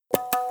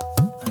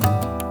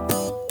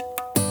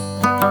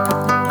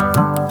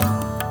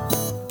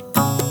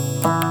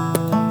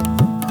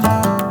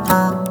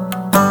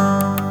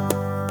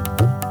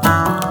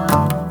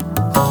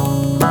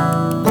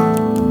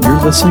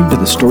listening to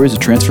the Stories of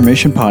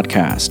Transformation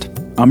podcast.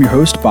 I'm your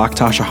host,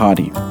 Bakhtash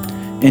Ahadi.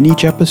 In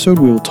each episode,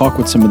 we will talk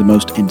with some of the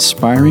most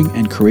inspiring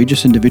and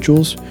courageous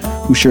individuals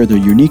who share their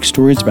unique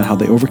stories about how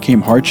they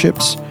overcame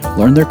hardships,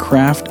 learned their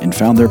craft, and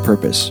found their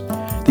purpose.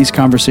 These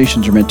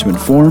conversations are meant to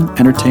inform,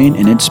 entertain,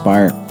 and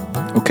inspire.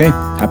 Okay,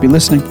 happy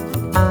listening.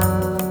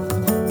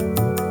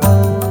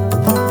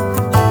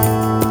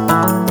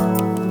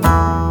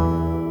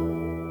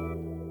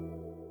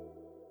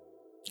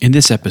 In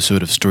this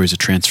episode of Stories of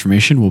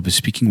Transformation, we'll be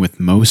speaking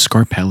with Mo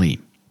Scarpelli.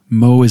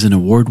 Mo is an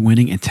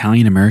award-winning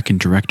Italian-American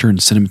director and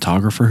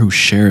cinematographer who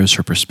shares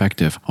her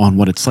perspective on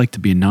what it's like to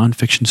be a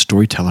nonfiction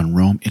storyteller in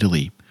Rome,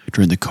 Italy,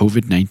 during the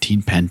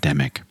COVID-19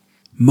 pandemic.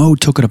 Mo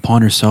took it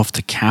upon herself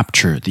to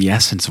capture the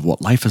essence of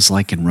what life is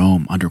like in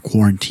Rome under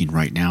quarantine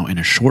right now in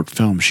a short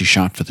film she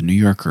shot for The New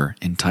Yorker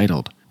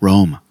entitled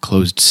Rome,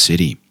 Closed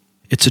City.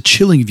 It's a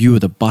chilling view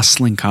of the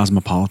bustling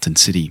cosmopolitan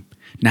city,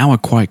 now a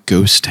quiet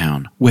ghost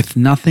town, with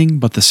nothing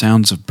but the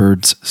sounds of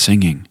birds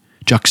singing,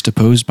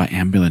 juxtaposed by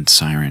ambulance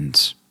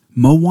sirens.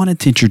 Mo wanted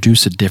to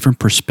introduce a different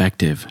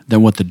perspective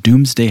than what the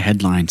doomsday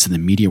headlines in the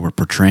media were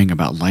portraying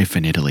about life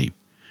in Italy.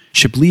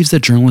 She believes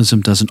that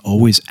journalism doesn't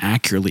always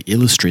accurately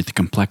illustrate the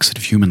complexity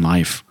of human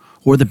life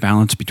or the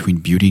balance between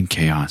beauty and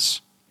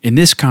chaos. In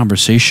this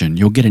conversation,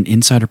 you'll get an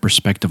insider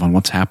perspective on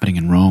what's happening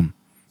in Rome,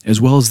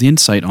 as well as the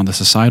insight on the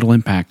societal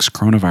impacts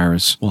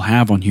coronavirus will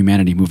have on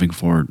humanity moving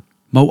forward.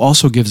 Mo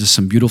also gives us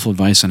some beautiful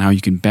advice on how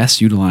you can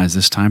best utilize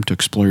this time to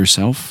explore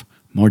yourself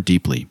more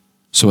deeply.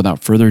 So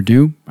without further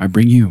ado, I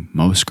bring you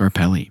Mo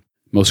Scarpelli.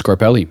 Mo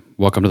Scarpelli,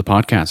 welcome to the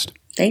podcast.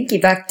 Thank you,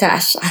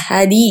 Bakhtash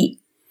Ahadi.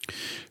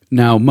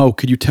 Now, Mo,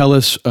 could you tell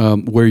us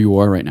where you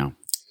are right now?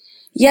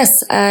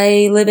 Yes,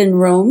 I live in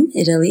Rome,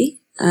 Italy.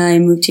 I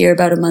moved here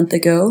about a month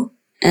ago,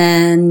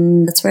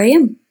 and that's where I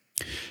am.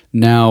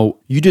 Now,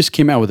 you just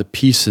came out with a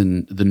piece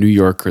in The New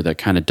Yorker that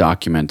kind of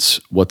documents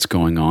what's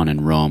going on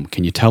in Rome.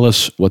 Can you tell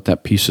us what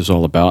that piece is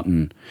all about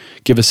and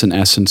give us an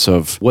essence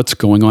of what's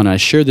going on? I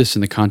share this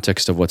in the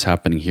context of what's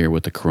happening here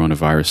with the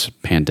coronavirus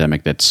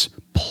pandemic that's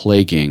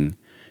plaguing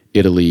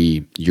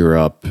Italy,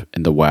 Europe,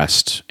 and the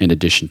West, in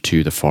addition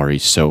to the Far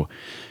East. So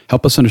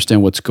help us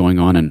understand what's going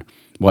on and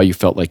why you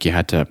felt like you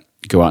had to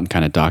go out and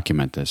kind of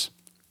document this.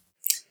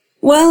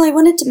 Well, I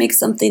wanted to make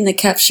something that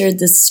captured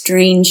the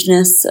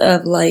strangeness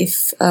of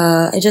life.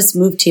 I just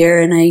moved here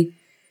and I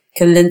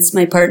convinced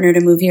my partner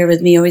to move here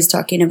with me, always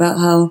talking about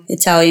how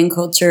Italian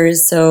culture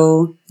is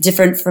so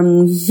different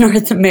from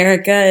North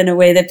America in a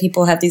way that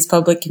people have these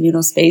public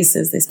communal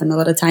spaces. They spend a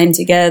lot of time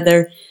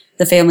together.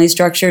 The family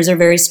structures are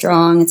very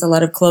strong. It's a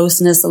lot of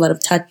closeness, a lot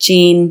of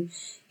touching.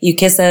 You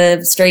kiss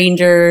a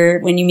stranger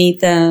when you meet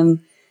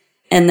them.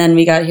 And then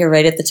we got here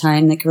right at the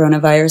time the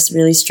coronavirus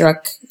really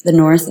struck the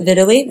north of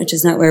Italy, which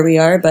is not where we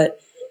are, but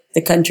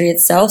the country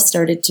itself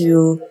started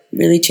to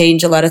really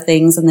change a lot of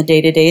things on the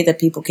day-to-day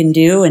that people can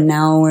do. And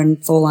now we're in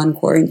full-on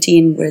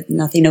quarantine with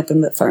nothing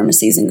open but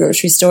pharmacies and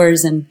grocery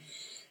stores. And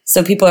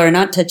so people are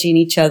not touching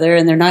each other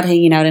and they're not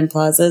hanging out in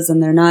plazas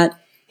and they're not,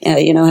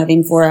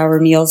 having 4-hour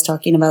meals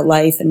talking about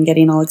life and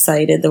getting all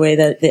excited the way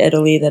that the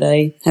Italy that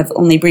I have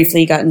only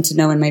briefly gotten to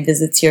know in my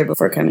visits here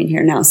before coming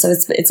here now. So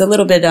it's a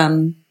little bit,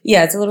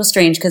 it's a little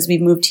strange because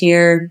we've moved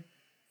here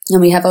and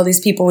we have all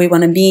these people we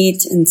want to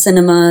meet in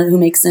cinema who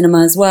make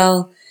cinema as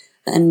well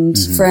and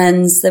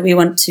friends that we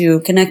want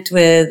to connect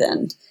with.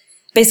 And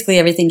basically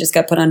everything just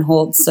got put on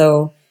hold.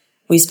 So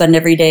we spend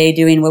every day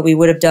doing what we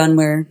would have done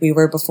where we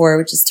were before,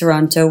 which is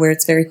Toronto, where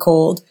it's very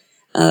cold.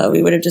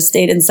 We would have just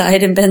stayed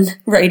inside and been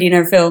writing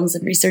our films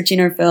and researching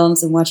our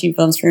films and watching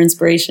films for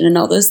inspiration and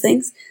all those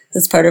things.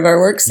 That's part of our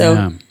work.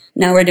 So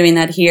now we're doing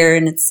that here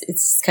and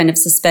it's kind of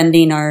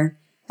suspending our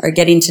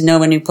getting to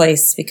know a new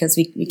place because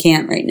we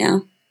can't right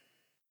now.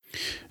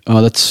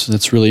 Oh,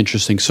 that's really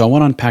interesting. So I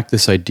want to unpack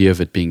this idea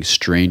of it being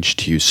strange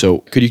to you. So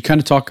could you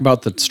kind of talk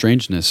about the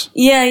strangeness?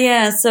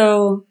 Yeah.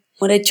 So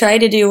what I try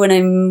to do when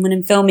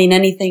I'm filming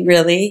anything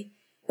really,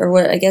 or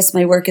what I guess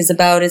my work is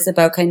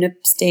about kind of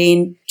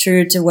staying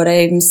true to what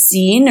I'm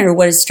seeing or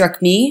what has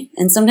struck me.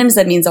 And sometimes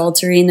that means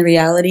altering the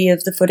reality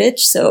of the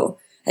footage. So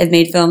I've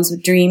made films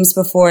with dreams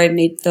before. I've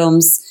made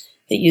films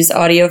that use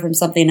audio from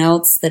something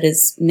else that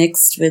is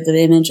mixed with the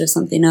image of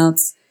something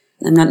else.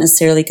 I'm not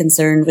necessarily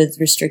concerned with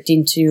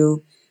restricting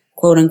to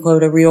quote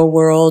unquote a real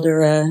world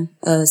or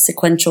a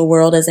sequential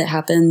world as it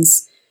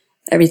happens.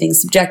 Everything's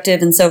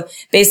subjective. And so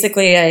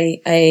basically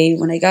I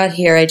when I got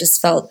here, I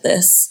just felt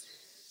this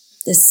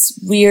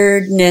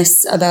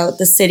weirdness about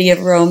the city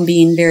of Rome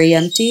being very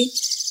empty.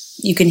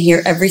 You can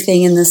hear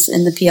everything in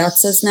the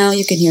piazzas now.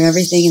 You can hear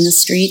everything in the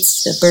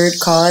streets. The bird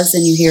caws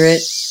and you hear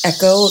it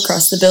echo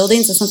across the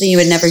buildings. It's something you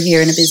would never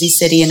hear in a busy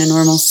city, in a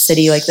normal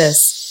city like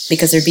this,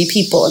 because there'd be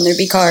people and there'd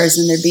be cars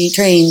and there'd be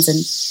trains.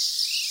 And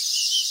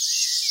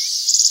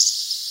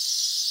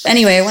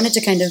anyway, I wanted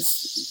to kind of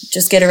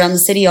just get around the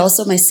city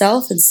also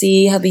myself and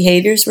see how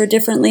behaviors were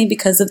differently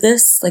because of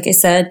this. Like I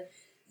said,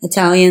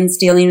 Italians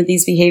dealing with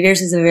these behaviors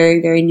is a very,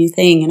 very new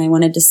thing. And I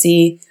wanted to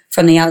see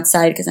from the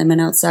outside, because I'm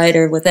an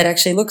outsider, what that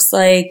actually looks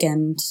like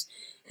and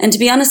And to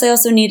be honest, I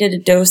also needed a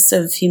dose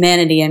of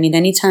humanity. I mean,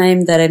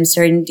 anytime that I'm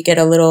starting to get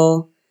a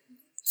little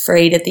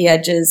frayed at the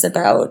edges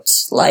about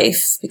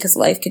life, because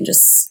life can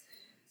just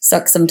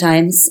suck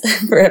sometimes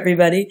for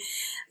everybody,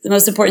 the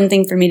most important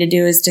thing for me to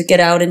do is to get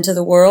out into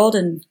the world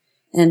and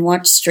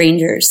watch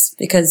strangers,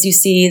 because you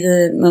see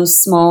the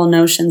most small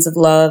notions of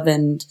love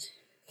and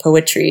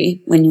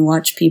poetry when you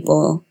watch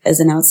people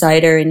as an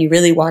outsider and you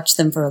really watch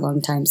them for a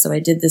long time. So I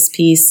did this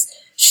piece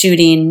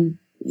shooting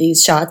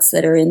these shots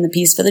that are in the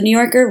piece for the New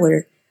Yorker,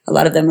 where a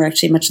lot of them were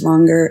actually much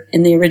longer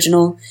in the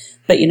original.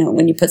 But,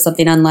 when you put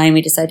something online,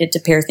 we decided to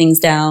pare things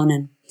down.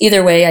 And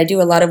either way, I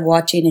do a lot of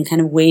watching and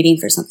kind of waiting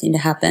for something to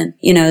happen.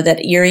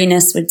 That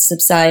eeriness would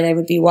subside. I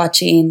would be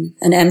watching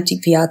an empty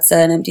piazza,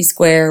 an empty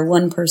square,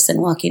 one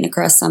person walking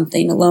across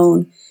something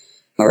alone,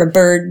 or a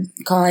bird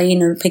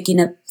cawing or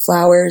picking up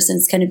flowers, and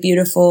it's kind of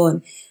beautiful.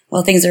 And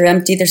while things are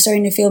empty, they're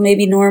starting to feel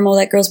maybe normal.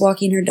 That girl's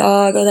walking her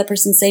dog. Oh, that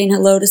person's saying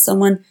hello to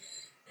someone.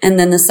 And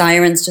then the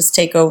sirens just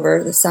take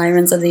over. The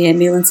sirens of the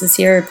ambulances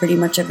here are pretty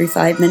much every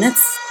 5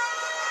 minutes.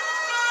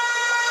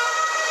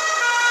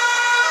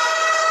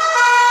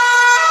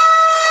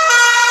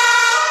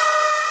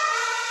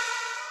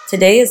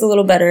 Today is a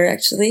little better,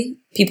 actually.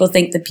 People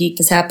think the peak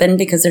has happened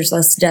because there's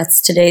less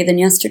deaths today than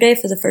yesterday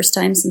for the first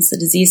time since the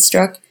disease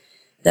struck.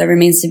 That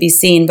remains to be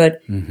seen.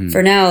 But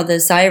for now,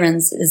 the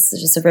sirens is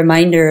just a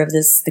reminder of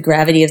the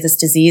gravity of this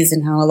disease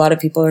and how a lot of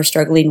people are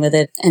struggling with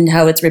it and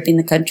how it's ripping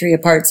the country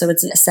apart. So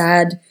it's a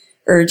sad,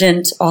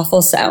 urgent,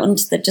 awful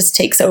sound that just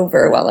takes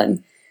over while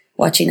I'm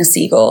watching a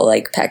seagull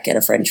peck at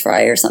a French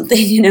fry or something.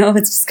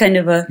 It's just kind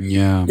of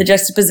the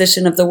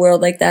juxtaposition of the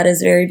world like that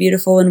is very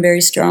beautiful and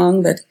very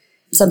strong, but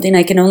something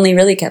I can only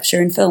really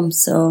capture in film.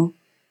 So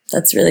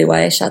that's really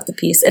why I shot the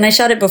piece. And I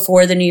shot it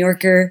before the New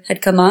Yorker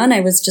had come on. I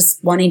was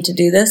just wanting to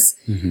do this.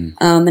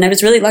 And I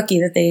was really lucky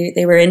that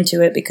they were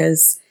into it,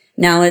 because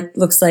now it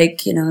looks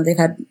like, they've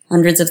had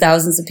hundreds of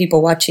thousands of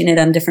people watching it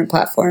on different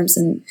platforms.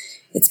 And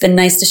it's been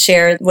nice to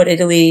share what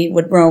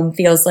Rome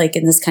feels like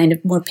in this kind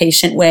of more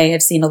patient way.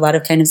 I've seen a lot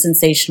of kind of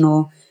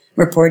sensational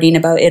reporting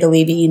about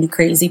Italy being a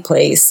crazy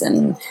place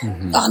and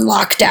on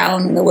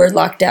lockdown. And the word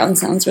lockdown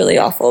sounds really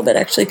awful, but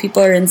actually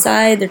people are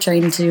inside. They're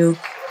trying to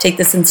take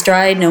this in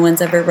stride. No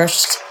one's ever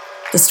rushed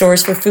the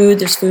stores for food.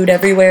 There's food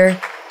everywhere.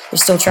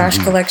 There's still trash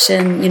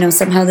collection.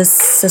 Somehow this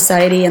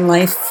society and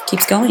life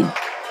keeps going.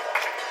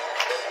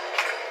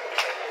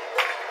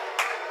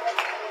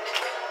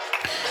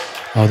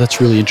 Oh, that's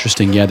really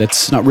interesting. Yeah,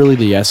 that's not really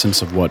the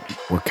essence of what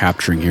we're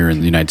capturing here in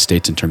the United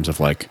States in terms of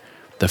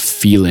the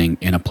feeling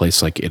in a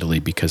place like Italy,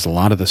 because a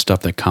lot of the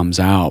stuff that comes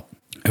out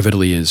of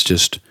Italy is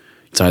just,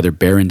 it's either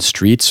barren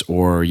streets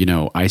or,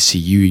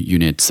 ICU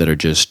units that are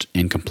just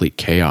in complete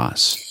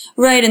chaos.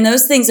 Right. And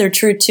those things are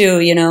true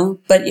too,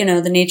 but,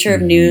 the nature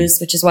of news,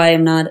 which is why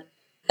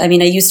I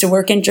used to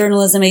work in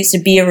journalism. I used to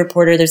be a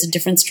reporter. There's a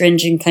different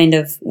stringent kind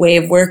of way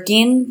of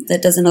working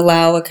that doesn't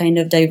allow a kind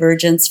of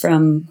divergence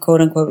from quote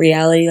unquote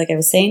reality, like I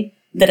was saying,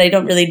 that I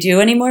don't really do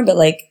anymore. But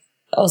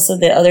also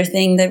the other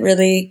thing that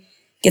really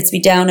gets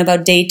me down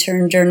about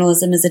day-turn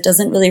journalism is it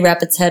doesn't really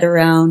wrap its head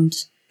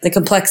around the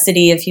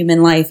complexity of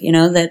human life,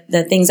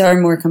 that things are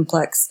more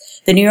complex.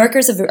 The New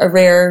Yorker's a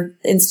rare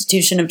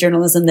institution of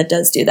journalism that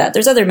does do that.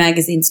 There's other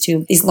magazines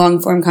too, these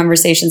long-form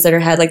conversations that are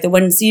had, like the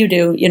ones you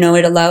do,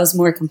 it allows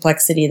more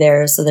complexity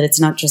there so that it's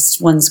not just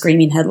one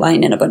screaming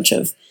headline and a bunch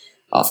of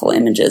awful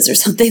images or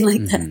something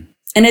like that.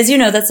 And as you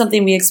know, that's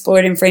something we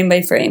explored in Frame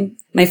by Frame.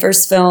 My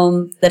first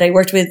film that I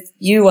worked with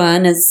you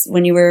on, as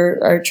when you were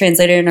our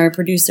translator and our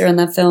producer on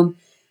that film,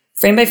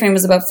 Frame by Frame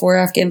was about 4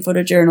 Afghan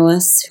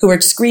photojournalists who were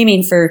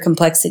screaming for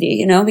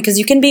complexity, because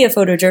you can be a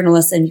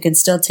photojournalist and you can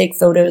still take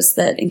photos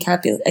that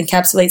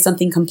encapsulate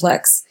something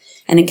complex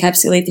and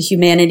encapsulate the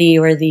humanity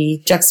or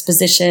the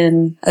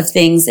juxtaposition of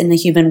things in the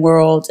human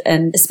world.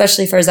 And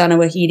especially Farzana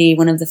Wahidi,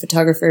 one of the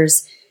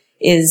photographers,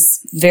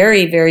 is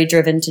very, very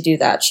driven to do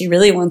that. She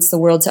really wants the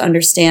world to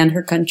understand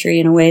her country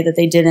in a way that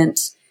they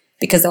didn't,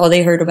 because all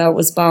they heard about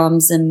was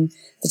bombs and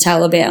the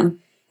Taliban.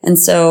 And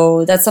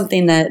so that's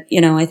something that,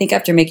 I think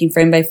after making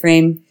Frame by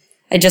Frame,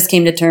 I just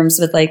came to terms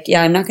with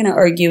I'm not going to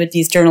argue with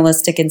these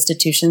journalistic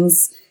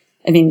institutions.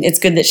 I mean, it's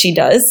good that she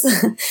does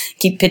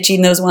keep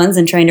pitching those ones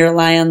and trying to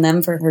rely on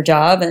them for her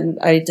job. And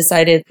I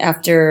decided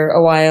after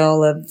a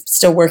while of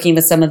still working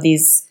with some of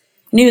these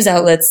news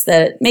outlets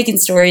that making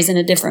stories in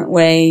a different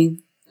way,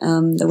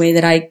 the way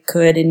that I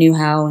could and knew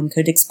how and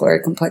could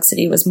explore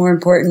complexity was more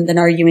important than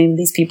arguing with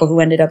these people who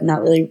ended up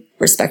not really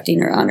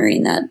respecting or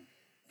honoring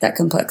that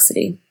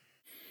complexity.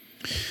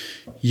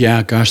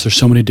 Yeah, gosh, there's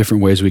so many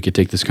different ways we could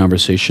take this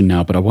conversation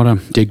now, but I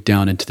want to dig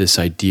down into this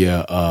idea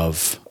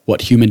of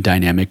what human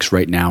dynamics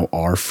right now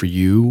are for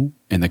you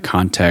in the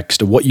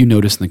context of what you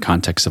notice in the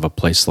context of a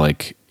place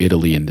like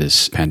Italy in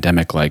this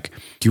pandemic.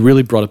 You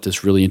really brought up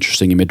this really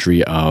interesting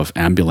imagery of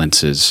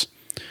ambulances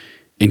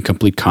in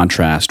complete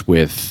contrast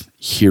with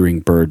hearing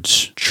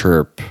birds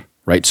chirp,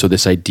 right? So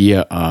this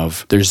idea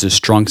of there's this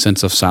strong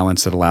sense of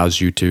silence that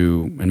allows you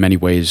to, in many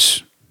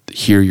ways,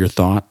 hear your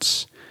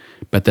thoughts.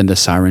 But then the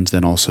sirens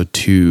then also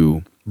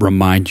too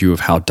remind you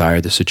of how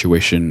dire the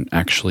situation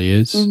actually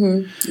is.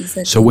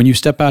 Exactly. So when you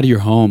step out of your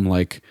home,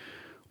 like,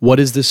 what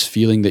is this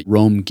feeling that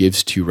Rome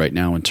gives to you right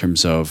now in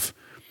terms of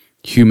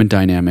human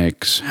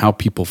dynamics, how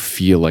people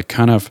feel, like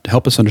kind of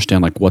help us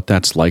understand like what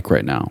that's like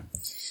right now?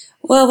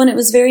 Well, when it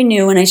was very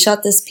new, when I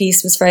shot this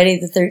piece was Friday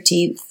the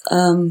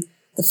 13th.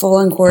 The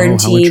full-on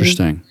quarantine. Oh, how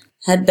interesting.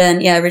 Had been,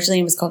 originally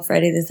it was called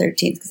Friday the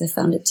 13th because I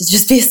found it to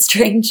just be a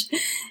strange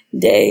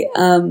day.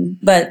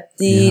 But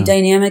the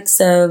dynamics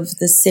of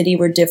the city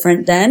were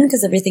different then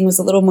because everything was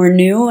a little more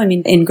new. I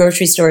mean, in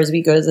grocery stores,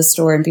 we go to the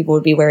store and people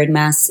would be wearing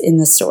masks in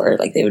the store.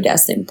 Like they would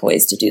ask the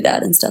employees to do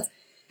that and stuff.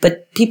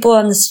 But people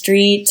on the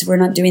street were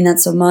not doing that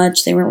so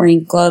much. They weren't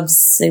wearing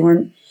gloves.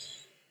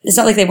 It's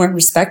not like they weren't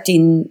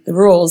respecting the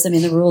rules. I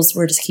mean, the rules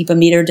were to keep a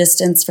meter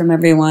distance from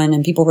everyone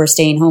and people were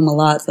staying home a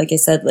lot. Like I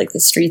said, like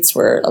the streets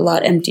were a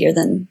lot emptier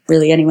than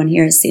really anyone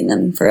here has seen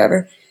them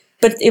forever.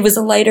 But it was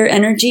a lighter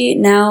energy.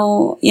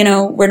 Now,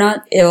 we're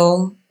not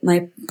ill.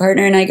 My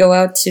partner and I go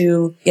out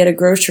to get a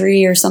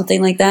grocery or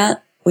something like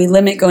that. We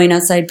limit going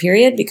outside,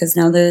 period, because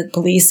now the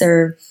police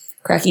are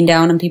cracking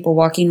down on people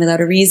walking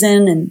without a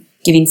reason and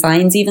giving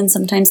fines even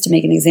sometimes to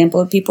make an example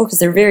of people because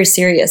they're very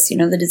serious.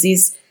 The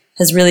disease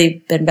has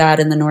really been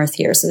bad in the north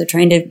here. So they're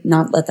trying to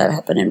not let that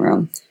happen in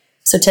Rome.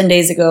 So 10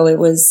 days ago, it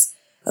was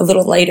a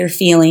little lighter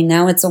feeling.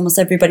 Now it's almost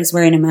everybody's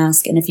wearing a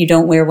mask. And if you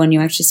don't wear one, you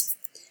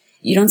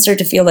don't start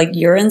to feel like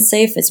you're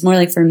unsafe. It's more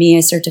like for me,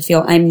 I start to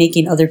feel I'm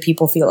making other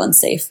people feel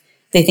unsafe.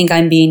 They think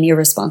I'm being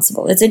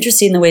irresponsible. It's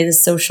interesting the way the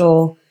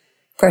social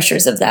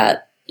pressures of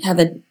that have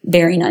a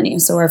bearing on you.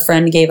 So our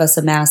friend gave us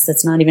a mask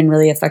that's not even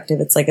really effective.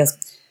 It's like a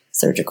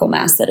surgical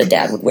mask that a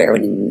dad would wear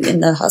when in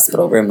the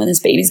hospital room when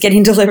his baby's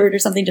getting delivered or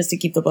something just to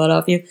keep the blood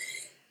off you.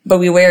 But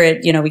we wear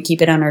it, we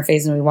keep it on our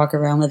face and we walk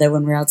around with it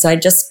when we're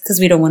outside just because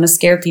we don't want to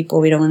scare people.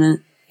 We don't want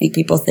to make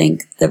people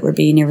think that we're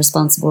being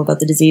irresponsible about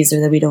the disease or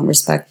that we don't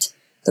respect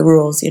the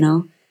rules,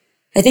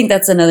 I think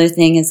that's another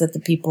thing is that the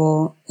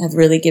people have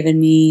really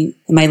given me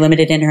in my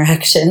limited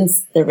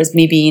interactions. There was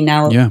me being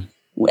out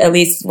at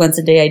least once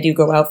a day. I do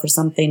go out for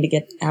something to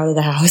get out of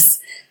the house.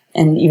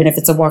 And even if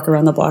it's a walk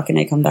around the block and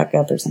I come back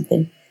up or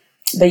something.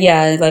 But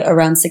like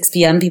around 6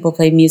 p.m., people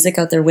play music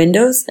out their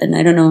windows. And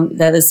I don't know,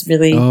 that is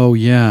really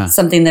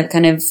something that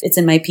kind of, it's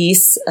in my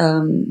piece.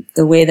 The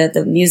way that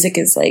the music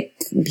is like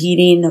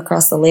competing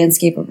across the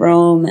landscape of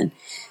Rome and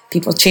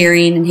people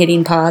cheering and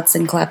hitting pots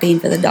and clapping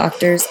for the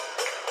doctors.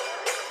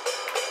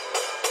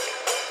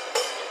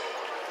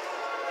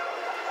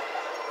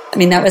 I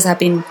mean, that was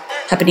happening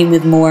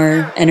with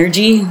more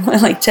energy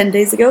like 10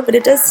 days ago, but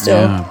it does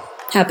still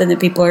happen that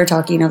people are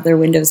talking out their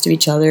windows to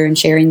each other and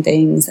sharing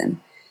things. And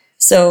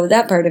so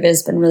that part of it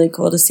has been really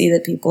cool to see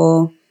that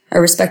people are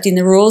respecting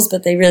the rules,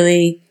 but they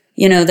really,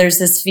 there's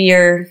this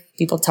fear,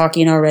 people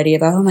talking already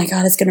about, oh my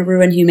God, it's going to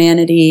ruin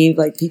humanity.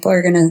 Like people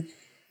are going to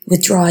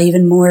withdraw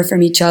even more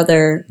from each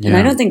other. Yeah. And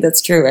I don't think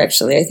that's true,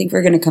 actually. I think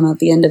we're going to come out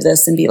the end of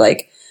this and be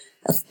like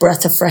a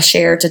breath of fresh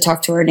air to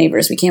talk to our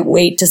neighbors. We can't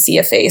wait to see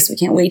a face. We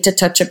can't wait to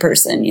touch a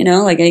person,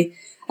 Like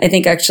I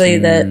think actually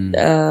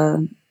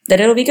that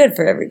it'll be good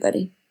for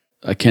everybody.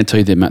 I can't tell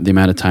you the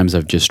amount of times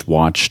I've just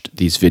watched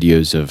these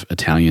videos of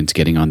Italians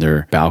getting on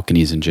their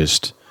balconies and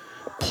just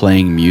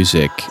playing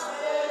music.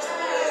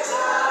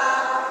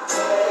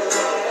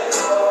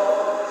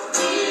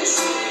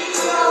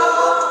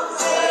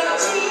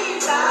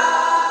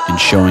 And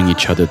showing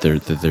each other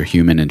that they're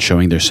human and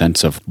showing their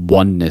sense of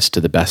oneness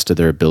to the best of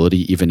their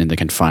ability, even in the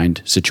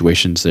confined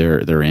situations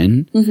they're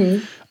in.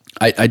 Mm-hmm.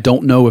 I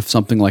don't know if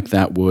something like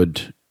that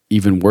would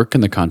even work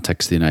in the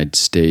context of the United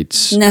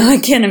States. No, I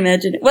can't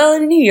imagine it. Well,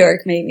 in New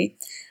York, maybe.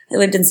 I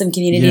lived in some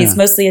communities,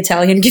 mostly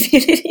Italian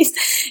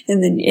communities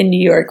in New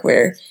York,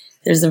 where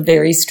there's a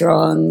very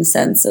strong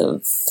sense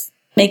of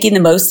making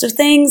the most of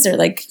things or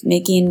like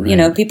making,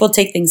 people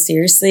take things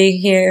seriously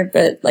here,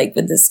 but like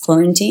with this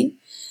quarantine.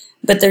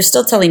 But they're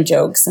still telling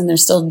jokes and they're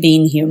still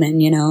being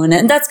human,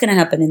 and that's going to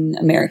happen in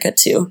America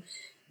too.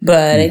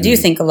 But I do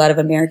think a lot of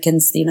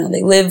Americans, they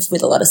live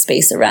with a lot of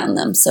space around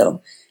them.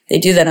 So they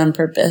do that on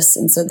purpose.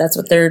 And so that's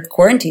what their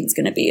quarantine's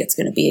going to be. It's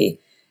going to be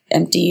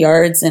empty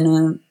yards in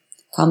a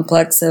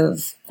complex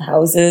of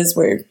houses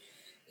where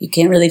you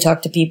can't really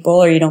talk to people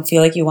or you don't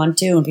feel like you want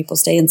to and people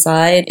stay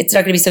inside. It's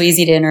not going to be so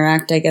easy to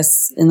interact, I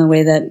guess, in the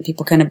way that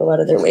people kind of go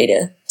out of their way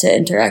to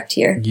interact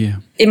here. Yeah.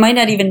 It might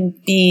not even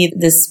be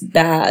this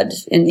bad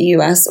in the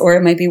US or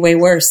it might be way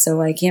worse.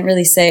 So I can't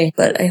really say,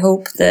 but I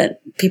hope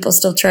that people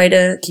still try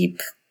to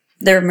keep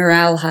their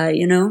morale high,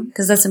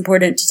 because that's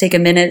important to take a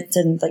minute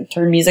to like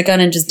turn music on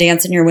and just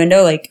dance in your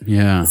window. Like,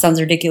 it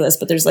sounds ridiculous,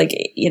 but there's like,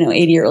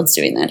 80-year-olds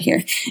doing that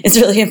here. It's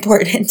really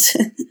important.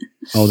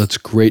 Oh, that's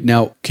great.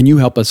 Now, can you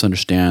help us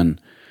understand,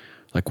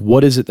 like,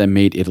 what is it that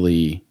made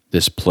Italy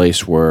this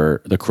place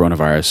where the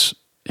coronavirus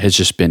has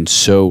just been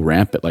so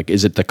rampant? Like,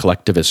 is it the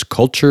collectivist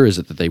culture? Is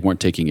it that they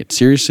weren't taking it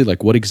seriously?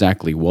 Like, what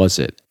exactly was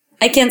it?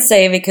 I can't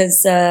say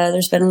because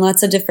there's been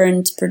lots of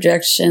different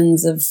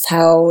projections of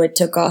how it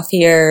took off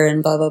here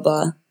and blah, blah,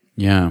 blah.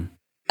 Yeah.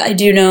 I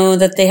do know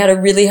that they had a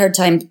really hard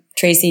time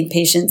tracing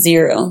patient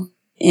zero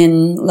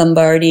in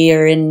Lombardy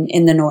or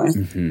in the north.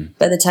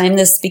 By the time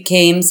this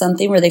became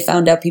something where they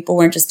found out people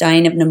weren't just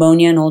dying of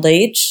pneumonia and old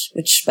age,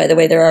 which, by the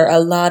way, there are a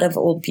lot of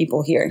old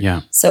people here.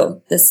 Yeah.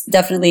 So this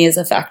definitely is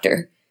a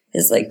factor.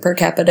 Is like per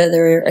capita,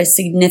 there are a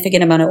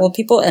significant amount of old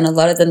people, and a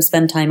lot of them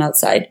spend time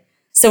outside.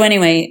 So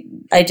anyway,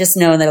 I just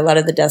know that a lot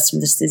of the deaths from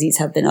this disease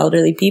have been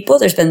elderly people.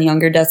 There's been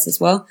younger deaths as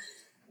well.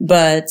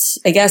 But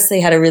I guess they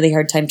had a really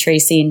hard time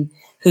tracing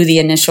who the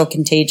initial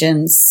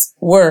contagions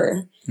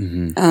were.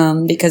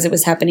 Because it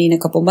was happening a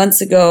couple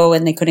months ago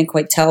and they couldn't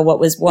quite tell what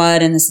was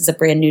what. And this is a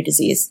brand new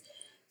disease.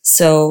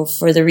 So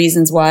for the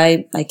reasons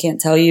why, I can't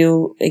tell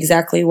you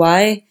exactly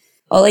why.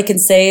 All I can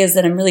say is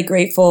that I'm really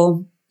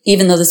grateful,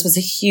 even though this was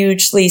a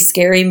hugely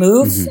scary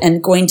move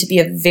and going to be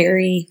a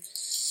very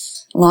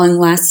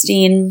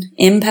long-lasting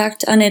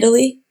impact on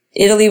Italy.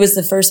 Italy was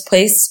the first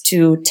place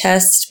to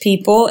test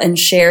people and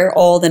share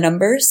all the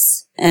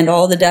numbers and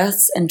all the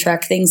deaths and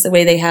track things the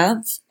way they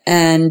have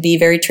and be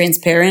very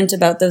transparent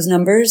about those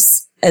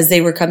numbers as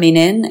they were coming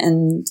in.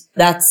 And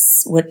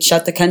that's what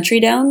shut the country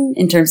down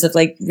in terms of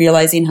like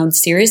realizing how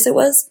serious it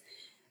was.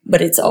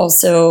 But it's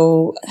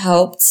also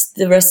helped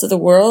the rest of the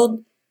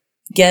world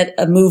get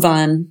a move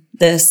on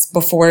this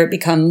before it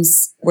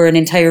becomes where an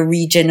entire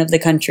region of the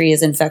country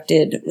is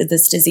infected with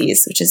this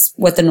disease, which is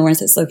what the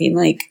North is looking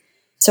like.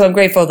 So I'm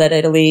grateful that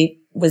Italy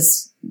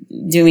was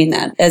doing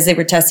that as they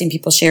were testing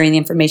people, sharing the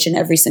information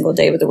every single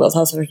day with the World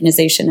Health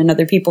Organization and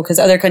other people, because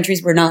other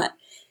countries were not.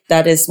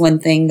 That is one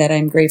thing that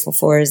I'm grateful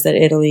for, is that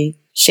Italy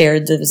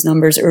shared those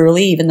numbers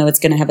early, even though it's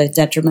going to have a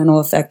detrimental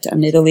effect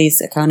on Italy's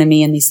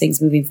economy and these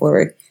things moving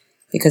forward,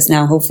 because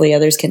now hopefully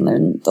others can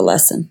learn the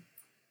lesson.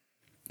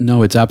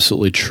 No, it's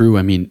absolutely true.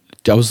 I mean,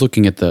 I was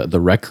looking at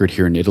the record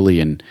here in Italy,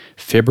 and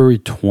February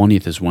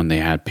 20th is when they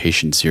had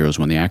patient zeros,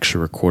 when they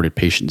actually recorded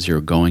patient zero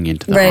going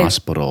into the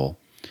hospital.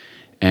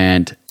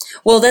 And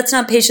well, that's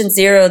not patient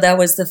zero. That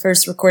was the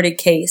first recorded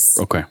case.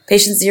 Okay.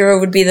 Patient zero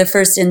would be the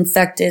first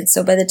infected.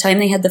 So by the time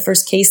they had the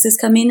first cases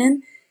coming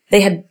in,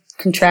 they had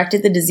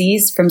contracted the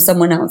disease from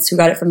someone else who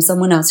got it from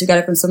someone else who got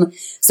it from someone.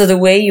 So the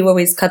way you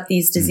always cut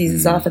these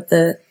diseases off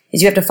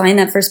is you have to find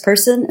that first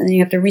person, and then you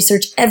have to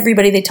research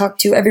everybody they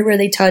talked to, everywhere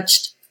they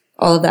touched,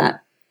 all of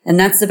that. And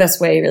that's the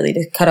best way, really,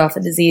 to cut off a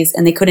disease.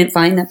 And they couldn't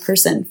find that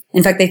person.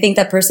 In fact, they think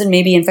that person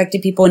maybe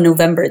infected people in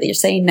November, they're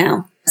saying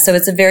now. So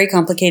it's a very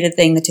complicated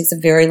thing that takes a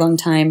very long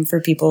time for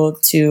people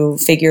to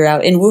figure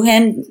out. In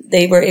Wuhan,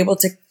 they were able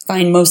to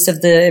find most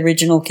of the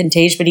original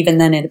contagion, but even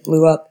then it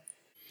blew up.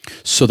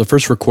 So the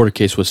first recorded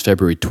case was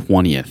February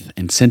 20th.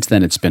 And since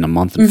then, it's been a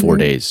month and 4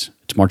 days.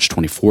 It's March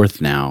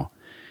 24th now.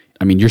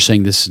 I mean, you're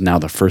saying this is now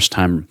the first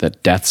time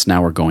that deaths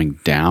now are going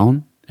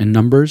down in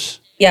numbers?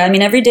 Yeah, I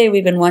mean, every day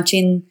we've been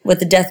watching what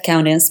the death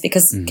count is,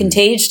 because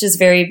contagion is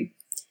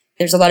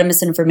there's a lot of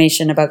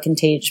misinformation about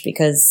contagion,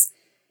 because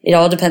it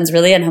all depends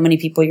really on how many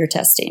people you're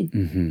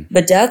testing.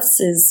 But deaths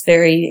is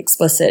very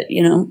explicit,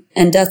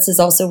 and deaths is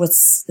also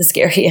what's the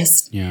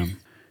scariest. Yeah.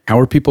 How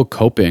are people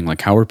coping?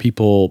 Like, how are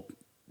people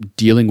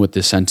dealing with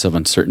this sense of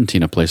uncertainty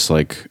in a place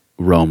like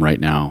Rome right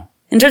now?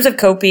 In terms of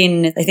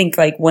coping, I think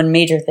like one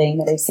major thing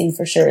that I've seen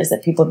for sure is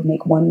that people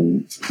make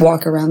one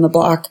walk around the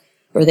block,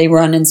 or they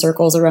run in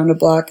circles around a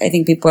block. I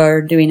think people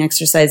are doing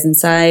exercise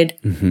inside.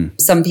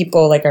 Some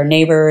people, like our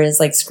neighbor,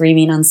 is like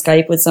screaming on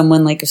Skype with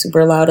someone like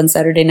super loud on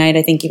Saturday night.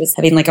 I think he was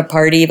having like a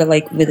party, but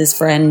like with his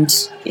friend,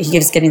 he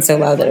was getting so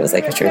loud that it was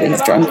like, surely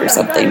he's drunk or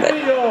something. But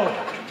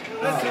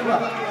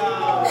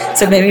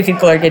so maybe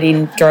people are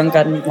getting drunk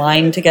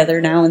online together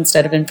now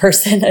instead of in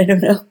person. I don't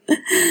know.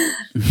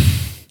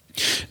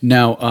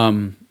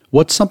 Now,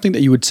 what's something that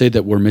you would say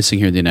that we're missing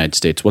here in the United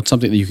States? What's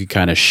something that you could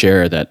kind of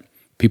share that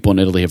people in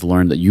Italy have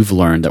learned, that you've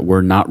learned, that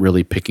we're not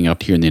really picking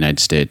up here in the United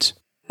States?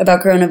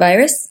 About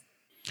coronavirus?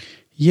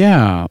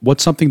 Yeah.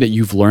 What's something that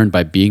you've learned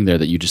by being there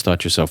that you just thought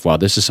to yourself, wow,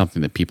 this is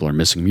something that people are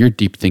missing? You're a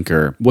deep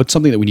thinker. What's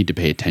something that we need to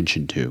pay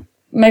attention to?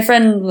 My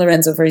friend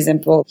Lorenzo, for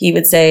example, he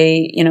would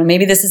say,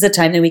 maybe this is a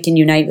time that we can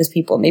unite with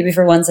people. Maybe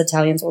for once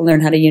Italians will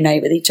learn how to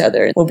unite with each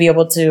other. We'll be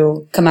able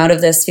to come out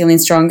of this feeling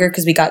stronger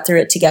because we got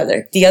through it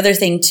together. The other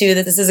thing, too,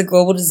 that this is a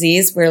global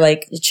disease where,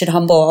 like, it should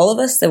humble all of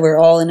us, that we're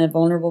all in a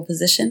vulnerable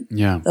position.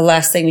 Yeah. The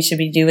last thing we should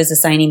do is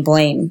assigning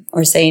blame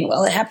or saying,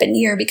 well, it happened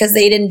here because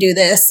they didn't do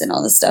this and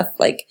all this stuff.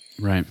 Like,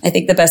 right. I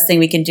think the best thing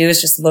we can do is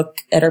just look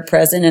at our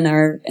present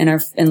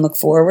and look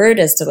forward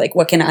as to like,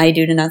 what can I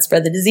do to not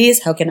spread the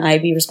disease? How can I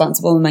be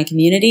responsible in my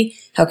community?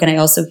 How can I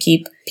also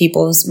keep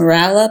people's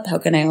morale up? How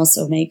can I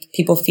also make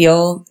people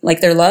feel like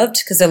they're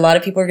loved? Because a lot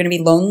of people are going to be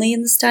lonely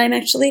in this time,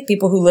 actually.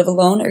 People who live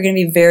alone are going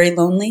to be very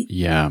lonely.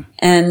 Yeah.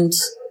 And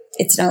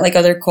it's not like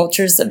other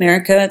cultures,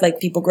 America, like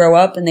people grow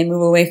up and they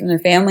move away from their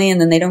family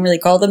and then they don't really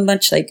call them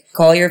much. Like,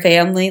 call your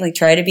family, like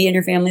try to be in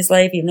your family's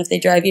life, even if they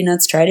drive you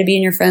nuts. Try to be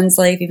in your friend's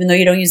life, even though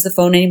you don't use the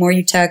phone anymore,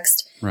 you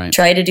text. Right.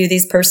 Try to do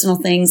these personal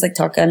things, like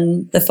talk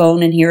on the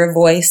phone and hear a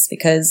voice,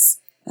 because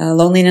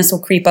loneliness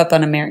will creep up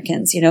on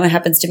Americans. It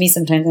happens to me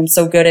sometimes. I'm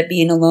so good at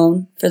being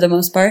alone for the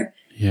most part.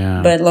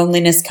 Yeah. But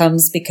loneliness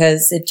comes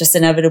because it just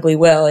inevitably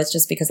will. It's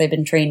just because I've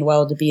been trained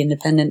well to be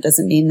independent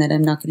doesn't mean that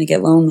I'm not going to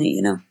get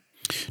lonely,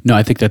 No,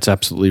 I think that's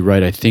absolutely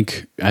right. I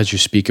think as you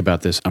speak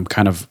about this, I'm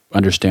kind of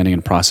understanding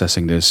and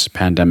processing this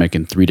pandemic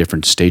in three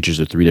different stages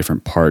or three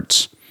different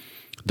parts.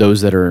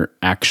 Those that are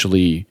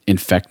actually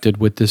infected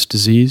with this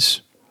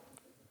disease,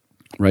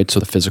 right? So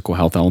the physical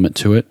health element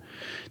to it,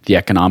 the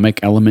economic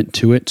element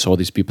to it. So all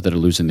these people that are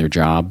losing their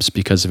jobs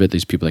because of it,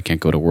 these people that can't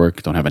go to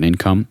work, don't have an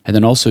income. And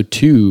then also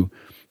two,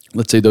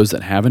 let's say those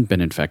that haven't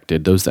been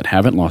infected, those that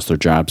haven't lost their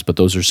jobs, but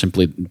those are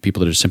simply people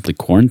that are simply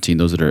quarantined,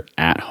 those that are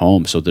at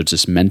home. So there's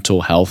this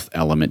mental health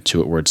element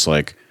to it where it's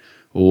like,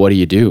 well, what do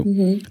you do?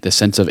 Mm-hmm. The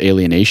sense of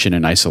alienation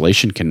and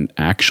isolation can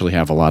actually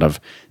have a lot of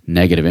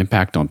negative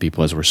impact on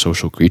people as we're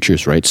social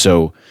creatures, right?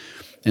 So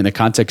in the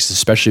context,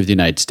 especially of the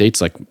United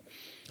States, like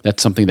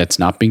that's something that's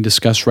not being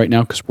discussed right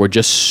now because we're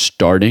just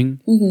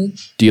starting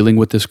dealing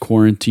with this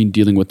quarantine,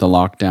 dealing with the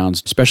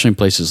lockdowns, especially in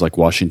places like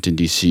Washington,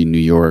 D.C., New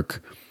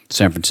York,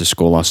 San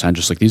Francisco, Los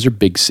Angeles. Like these are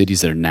big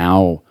cities that are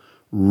now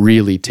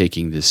really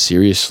taking this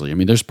seriously. I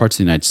mean, there's parts of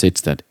the United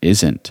States that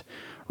isn't,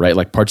 right?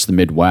 Like parts of the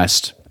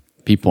Midwest,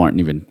 people aren't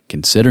even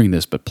considering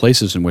this, but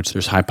places in which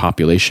there's high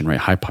population, right?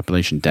 High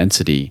population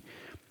density,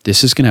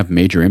 this is going to have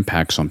major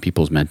impacts on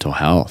people's mental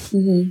health.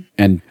 Mm-hmm.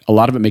 And a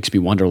lot of it makes me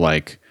wonder,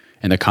 like,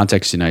 in the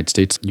context of the United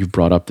States, you've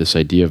brought up this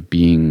idea of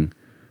being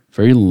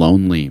very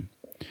lonely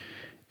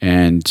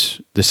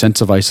and the sense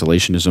of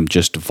isolationism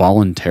just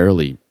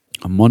voluntarily.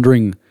 I'm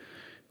wondering,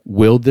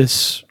 will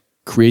this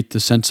create the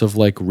sense of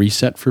like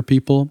reset for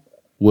people?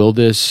 Will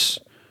this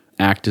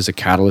act as a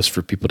catalyst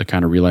for people to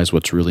kind of realize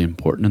what's really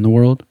important in the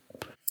world?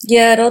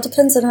 Yeah, it all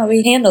depends on how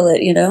we handle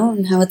it,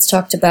 and how it's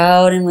talked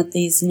about and what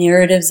these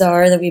narratives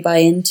are that we buy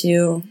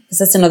into. Because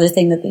that's another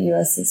thing that the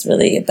U.S. is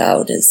really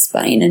about, is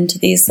buying into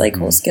these like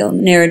whole-scale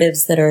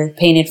narratives that are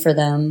painted for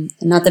them.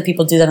 And not that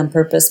people do that on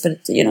purpose,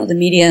 but, the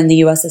media in the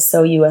U.S. is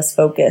so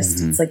U.S.-focused.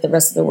 Mm-hmm. It's like the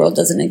rest of the world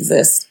doesn't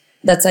exist.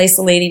 That's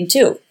isolating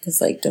too. Because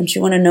like, don't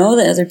you want to know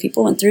that other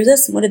people went through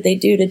this? And what did they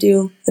do to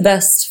do the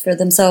best for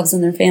themselves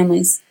and their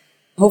families?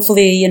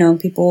 Hopefully,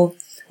 people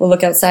will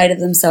look outside of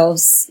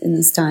themselves in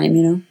this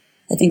time,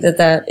 I think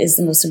that is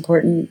the most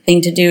important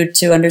thing to do,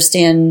 to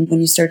understand when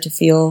you start to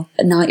feel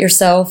not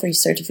yourself, or you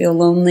start to feel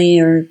lonely,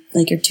 or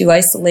like you're too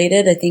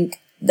isolated. I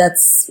think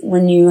that's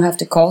when you have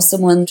to call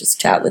someone, just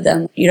chat with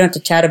them. You don't have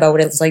to chat about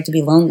what it's like to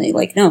be lonely.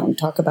 Like, no,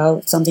 talk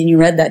about something you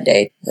read that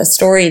day, a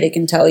story they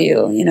can tell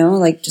you,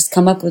 like just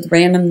come up with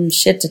random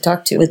shit to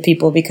talk to with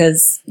people,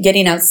 because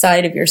getting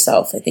outside of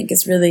yourself, I think,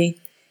 is really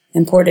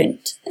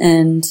important.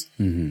 And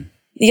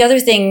the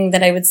other thing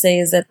that I would say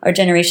is that our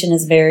generation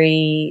is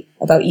very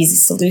about easy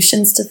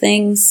solutions to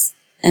things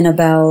and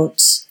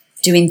about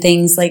doing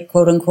things like,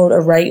 quote unquote,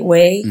 a right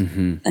way.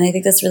 Mm-hmm. And I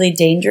think that's really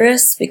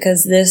dangerous,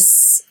 because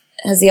this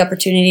has the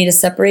opportunity to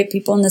separate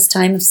people in this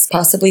time of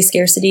possibly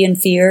scarcity and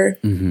fear.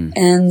 Mm-hmm.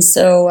 And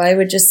so I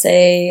would just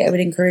say, I would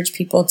encourage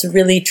people to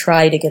really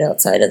try to get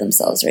outside of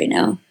themselves right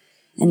now,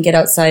 and get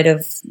outside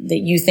of that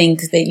you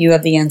think that you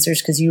have the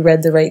answers because you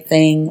read the right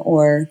thing,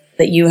 or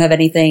that you have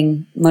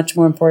anything much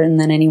more important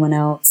than anyone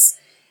else,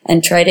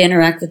 and try to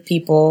interact with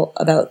people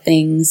about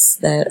things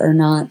that are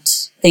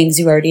not things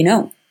you already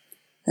know.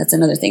 That's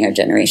another thing our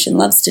generation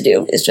loves to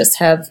do, is just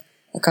have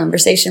a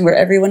conversation where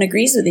everyone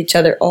agrees with each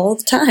other all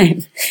the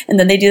time. And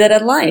then they do that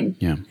online.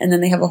 Yeah. And then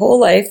they have a whole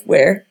life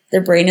where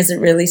their brain isn't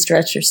really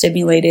stretched or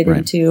stimulated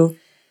into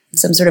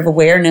some sort of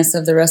awareness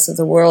of the rest of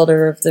the world,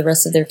 or of the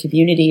rest of their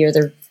community, or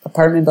their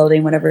apartment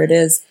building, whatever it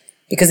is,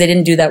 because they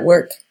didn't do that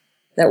work.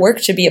 That work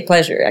should be a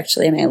pleasure,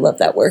 actually. I mean, I love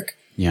that work.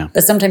 Yeah.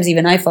 But sometimes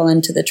even I fall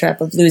into the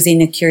trap of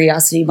losing a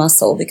curiosity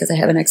muscle because I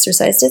haven't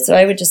exercised it. So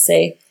I would just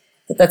say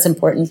that that's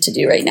important to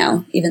do right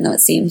now, even though it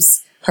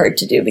seems hard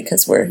to do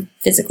because we're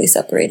physically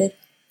separated.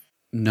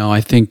 No,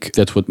 I think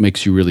that's what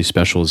makes you really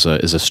special as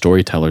a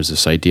storyteller, is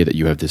this idea that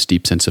you have this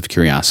deep sense of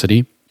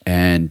curiosity.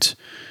 And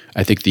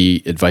I think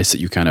the advice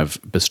that you kind of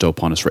bestow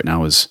upon us right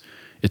now is,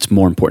 it's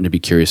more important to be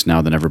curious now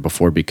than ever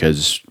before,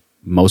 because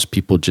most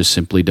people just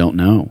simply don't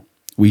know.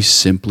 We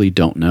simply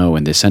don't know.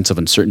 And the sense of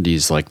uncertainty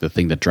is like the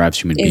thing that drives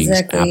human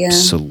beings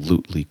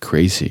absolutely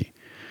crazy,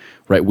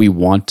 right? We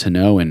want to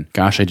know. And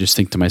gosh, I just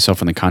think to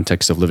myself, in the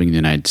context of living in the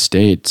United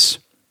States,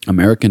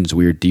 Americans,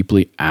 we are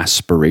deeply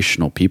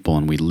aspirational people,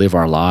 and we live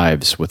our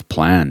lives with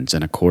plans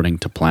and according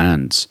to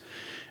plans.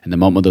 And the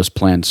moment those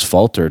plans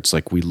falter, it's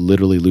like we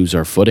literally lose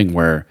our footing,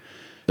 where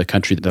the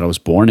country that I was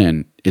born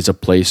in is a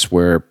place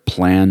where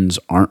plans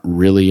aren't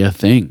really a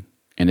thing.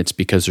 And it's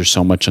because there's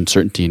so much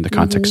uncertainty in the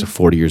context of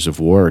 40 years of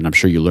war. And I'm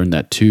sure you learned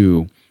that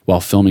too while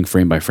filming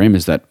Frame by Frame,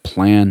 is that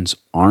plans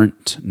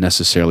aren't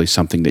necessarily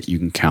something that you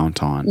can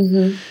count on.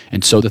 Mm-hmm.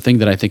 And so the thing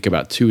that I think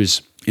about too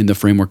is, in the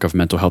framework of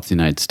mental health in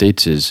the United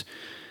States, is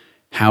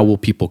how will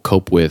people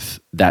cope with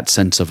that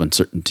sense of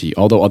uncertainty?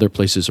 Although other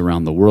places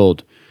around the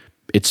world,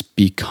 it's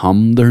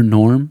become their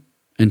norm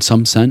in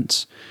some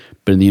sense.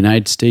 But in the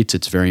United States,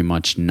 it's very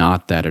much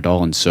not that at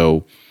all. And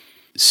so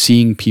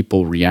seeing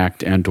people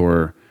react and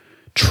or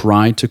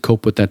try to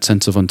cope with that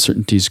sense of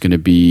uncertainty is going to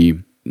be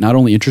not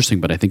only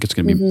interesting, but I think it's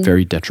going to be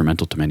very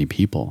detrimental to many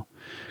people,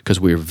 because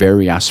we're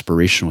very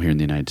aspirational here in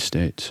the United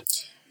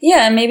States.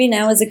 Yeah, and maybe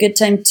now is a good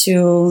time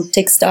to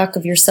take stock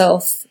of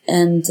yourself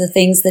and the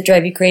things that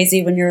drive you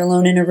crazy when you're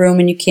alone in a room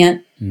and you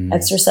can't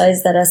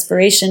exercise that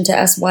aspiration to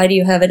ask, why do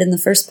you have it in the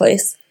first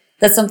place?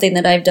 That's something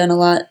that I've done a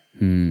lot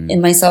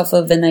in myself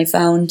and I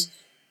found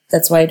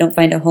that's why I don't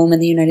find a home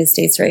in the United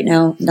States right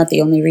now. Not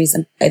the only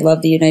reason. I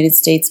love the United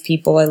States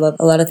people. I love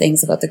a lot of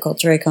things about the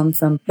culture I come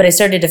from. But I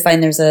started to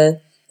find there's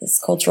this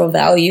cultural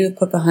value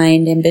put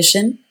behind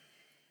ambition.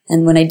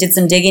 And when I did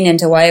some digging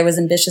into why I was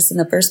ambitious in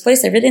the first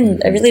place, I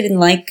really didn't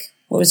like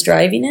what was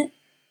driving it.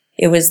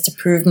 It was to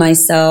prove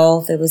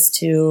myself. It was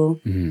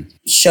to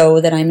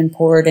show that I'm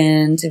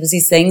important. It was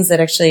these things that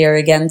actually are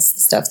against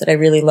the stuff that I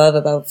really love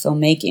about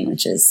filmmaking,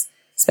 which is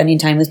spending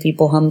time with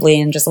people humbly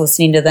and just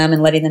listening to them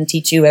and letting them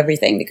teach you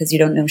everything because you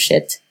don't know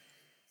shit.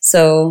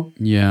 So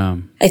yeah,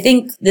 I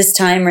think this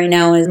time right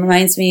now, it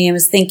reminds me, I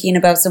was thinking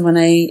about someone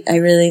I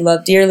really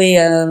love dearly.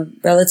 A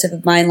relative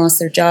of mine lost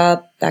their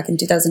job back in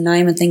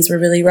 2009 when things were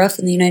really rough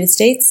in the United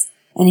States.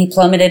 And he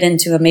plummeted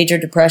into a major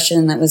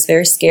depression that was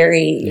very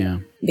scary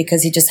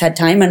because he just had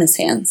time on his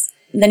hands.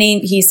 And then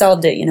he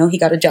solved it, he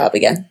got a job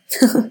again.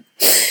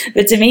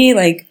 But to me,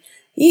 like,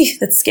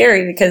 that's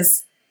scary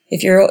because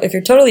if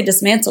you're totally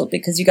dismantled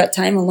because you got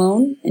time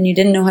alone and you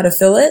didn't know how to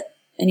fill it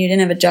and you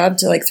didn't have a job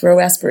to like throw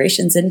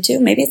aspirations into,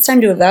 maybe it's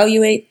time to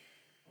evaluate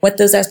what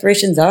those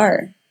aspirations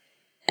are.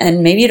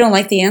 And maybe you don't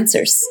like the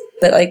answers,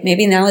 but like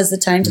maybe now is the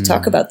time to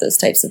talk about those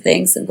types of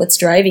things and what's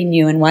driving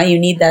you and why you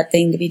need that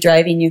thing to be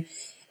driving you.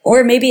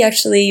 Or maybe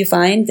actually you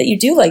find that you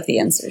do like the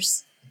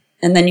answers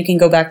and then you can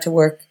go back to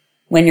work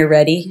when you're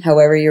ready,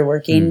 however you're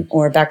working,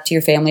 or back to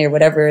your family or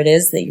whatever it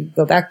is that you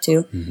go back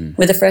to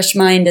with a fresh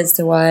mind as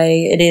to why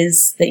it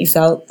is that you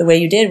felt the way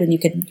you did when you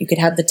could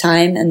have the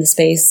time and the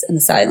space and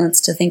the silence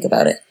to think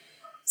about it.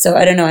 So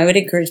I don't know. I would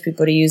encourage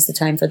people to use the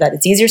time for that.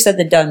 It's easier said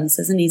than done. This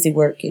isn't easy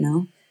work,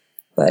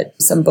 but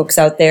some books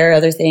out there,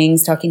 other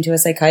things, talking to a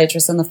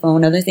psychiatrist on the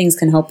phone, other things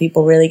can help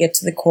people really get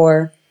to the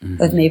core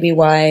of maybe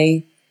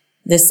why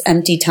this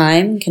empty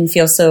time can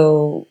feel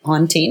so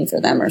haunting for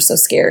them or so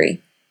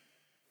scary.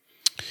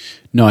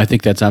 No, I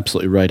think that's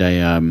absolutely right.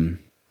 I'm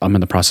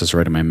in the process of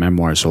writing my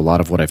memoir, so a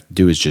lot of what I have to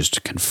do is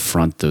just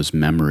confront those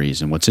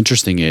memories. And what's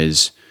interesting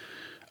is,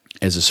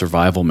 as a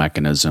survival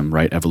mechanism,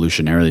 right,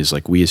 evolutionarily, is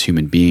like we as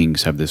human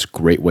beings have this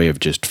great way of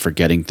just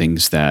forgetting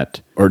things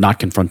or not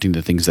confronting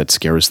the things that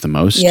scare us the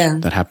most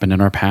that happened in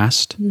our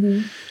past.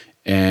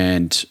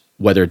 And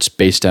whether it's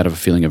based out of a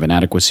feeling of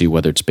inadequacy,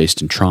 whether it's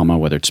based in trauma,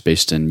 whether it's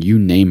based in you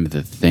name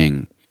the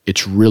thing,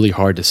 it's really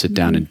hard to sit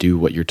down and do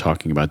what you're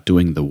talking about,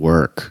 doing the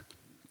work.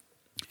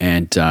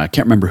 And I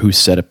can't remember who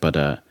said it,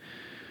 but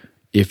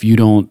if you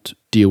don't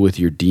deal with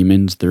your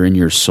demons, they're in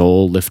your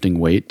soul lifting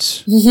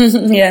weights.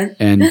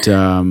 And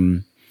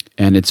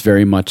it's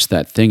very much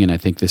that thing. And I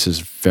think this is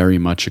very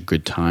much a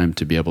good time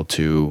to be able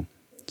to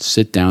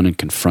sit down and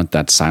confront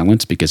that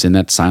silence, because in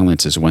that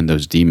silence is when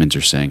those demons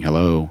are saying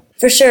hello.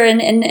 For sure.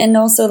 And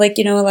also, like,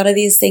 a lot of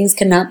these things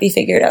cannot be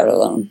figured out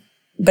alone.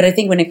 But I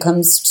think when it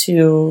comes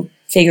to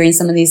figuring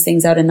some of these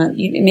things out and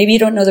maybe you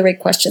don't know the right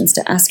questions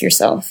to ask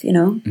yourself,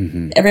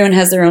 Everyone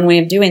has their own way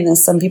of doing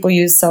this. Some people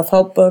use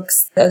self-help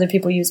books. Other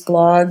people use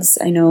blogs.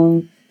 I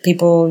know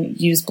people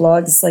use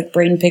blogs like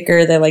Brain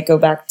Picker that like go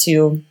back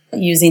to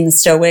using the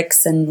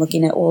Stoics and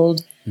looking at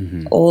old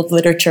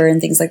literature and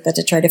things like that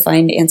to try to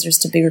find answers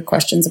to bigger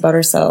questions about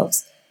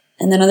ourselves.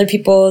 And then other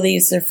people, they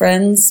use their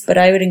friends. But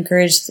I would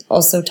encourage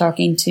also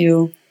talking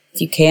to, if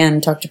you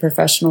can, talk to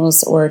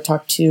professionals or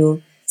talk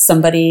to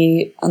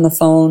somebody on the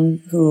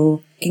phone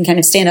who can kind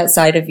of stand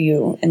outside of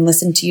you and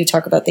listen to you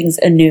talk about things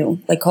anew.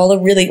 Like call a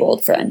really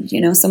old friend,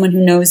 someone who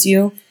knows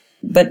you,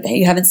 but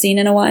you haven't seen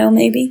in a while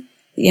maybe,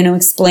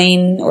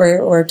 explain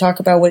or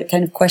talk about what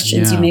kind of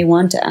questions you may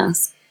want to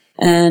ask.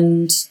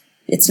 And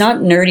it's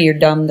not nerdy or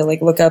dumb to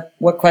like look up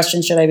what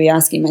questions should I be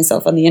asking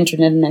myself on the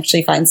internet and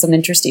actually find some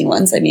interesting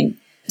ones. I mean,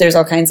 there's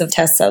all kinds of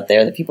tests out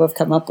there that people have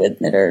come up with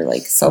that are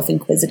like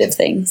self-inquisitive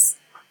things.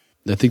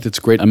 I think that's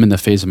great. I'm in the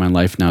phase of my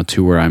life now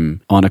too where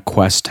I'm on a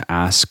quest to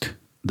ask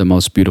the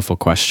most beautiful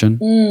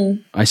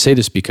question. I say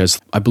this because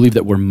I believe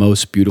that we're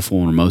most beautiful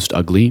when we're most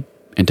ugly,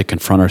 and to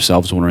confront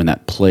ourselves when we're in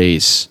that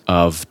place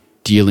of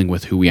dealing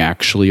with who we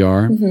actually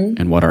are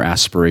and what our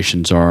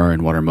aspirations are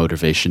and what our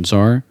motivations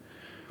are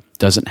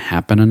doesn't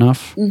happen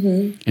enough.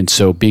 And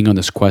so being on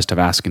this quest of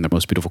asking the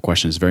most beautiful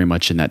question is very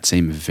much in that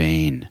same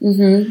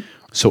vein.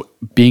 So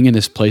being in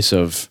this place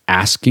of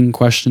asking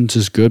questions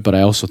is good, but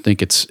I also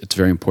think it's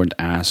very important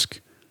to ask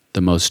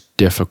the most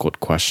difficult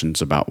questions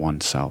about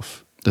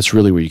oneself. That's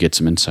really where you get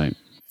some insight.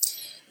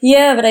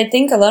 Yeah, but I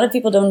think a lot of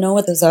people don't know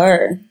what those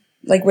are.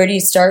 Like, where do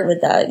you start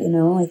with that?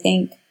 I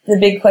think the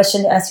big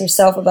question to ask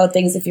yourself about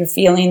things, if you're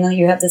feeling that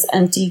you have this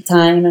empty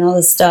time and all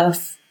this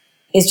stuff,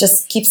 is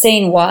just keep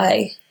saying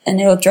why. And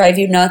it'll drive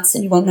you nuts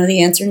and you won't know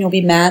the answer and you'll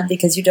be mad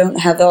because you don't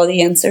have all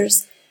the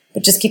answers.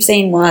 But just keep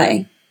saying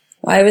why.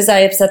 Why was I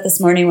upset this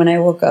morning when I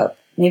woke up?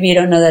 Maybe you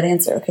don't know that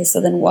answer. Okay, so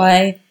then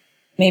why?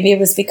 Maybe it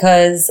was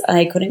because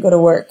I couldn't go to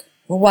work.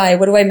 Well, why?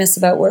 What do I miss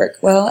about work?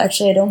 Well,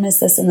 actually, I don't miss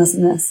this and this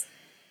and this.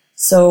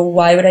 So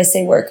why would I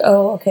say work?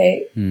 Oh,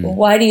 okay. Well,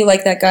 why do you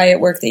like that guy at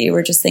work that you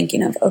were just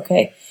thinking of?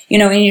 Okay.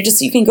 and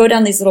you can go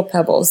down these little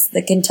pebbles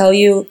that can tell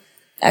you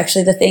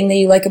actually the thing that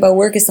you like about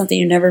work is something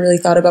you never really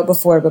thought about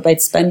before, but by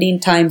spending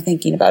time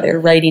thinking about it or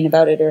writing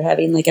about it or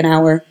having like an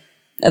hour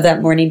of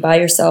that morning by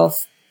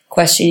yourself,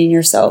 questioning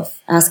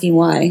yourself, asking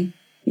why,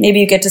 maybe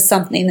you get to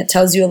something that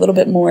tells you a little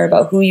bit more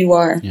about who you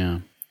are. Yeah.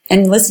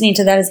 And listening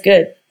to that is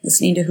good.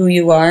 Listening to who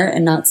you are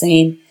and not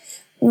saying,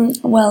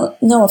 well,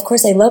 no, of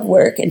course I love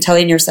work, and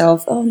telling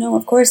yourself, oh no,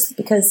 of course,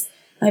 because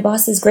my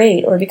boss is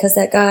great, or because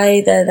that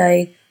guy that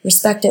I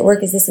respect at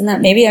work is this and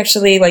that. Maybe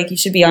actually like you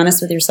should be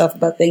honest with yourself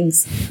about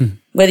things,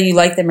 whether you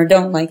like them or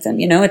don't like them.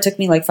 It took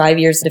me like 5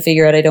 years to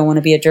figure out I don't want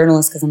to be a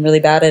journalist because I'm really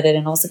bad at it.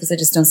 And also because I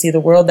just don't see the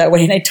world that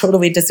way. And I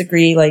totally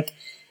disagree like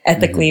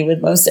ethically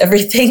with most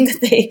everything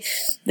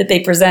that they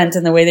present,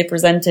 and the way they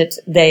present it,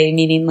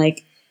 meaning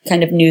like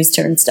kind of news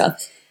turn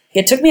stuff.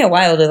 It took me a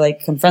while to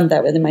like confront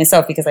that within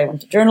myself, because I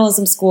went to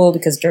journalism school,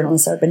 because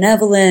journalists are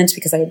benevolent,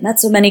 because I had met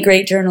so many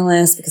great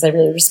journalists, because I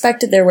really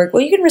respected their work.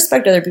 Well, you can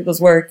respect other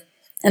people's work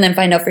and then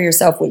find out for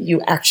yourself what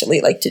you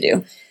actually like to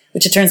do,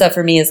 which it turns out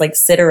for me is like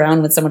sit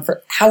around with someone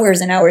for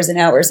hours and hours and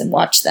hours and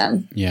watch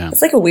them. Yeah.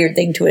 It's like a weird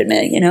thing to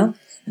admit,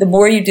 the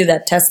more you do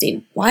that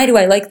testing, why do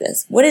I like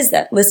this? What is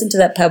that? Listen to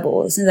that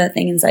pebble, listen to that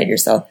thing inside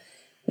yourself.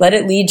 Let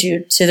it lead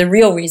you to the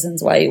real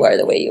reasons why you are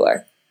the way you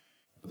are.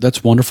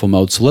 That's wonderful,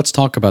 Mo. So let's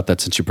talk about that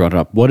since you brought it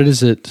up. What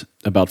is it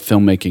about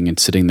filmmaking and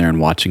sitting there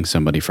and watching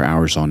somebody for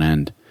hours on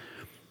end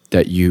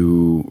that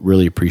you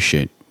really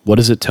appreciate? What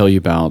does it tell you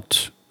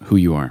about who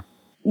you are?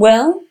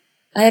 Well,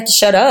 I have to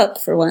shut up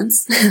for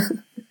once.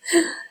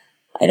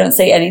 I don't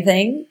say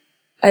anything.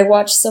 I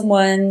watch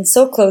someone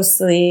so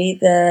closely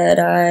that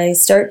I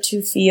start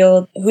to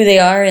feel who they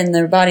are in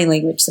their body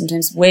language,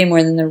 sometimes way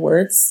more than their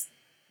words.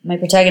 My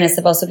protagonists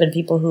have also been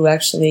people who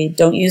actually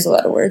don't use a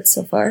lot of words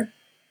so far,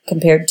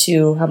 compared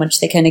to how much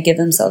they kind of give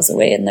themselves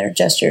away in their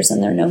gestures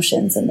and their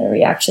notions and their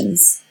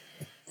reactions.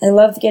 I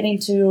love getting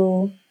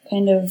to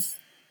kind of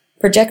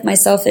project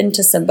myself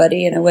into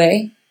somebody in a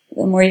way.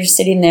 The more you're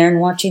sitting there and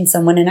watching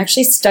someone and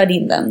actually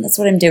studying them, that's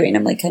what I'm doing.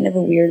 I'm like kind of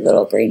a weird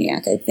little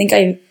brainiac. I think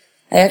I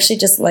actually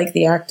just like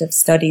the act of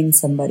studying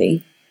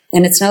somebody.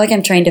 And it's not like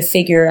I'm trying to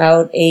figure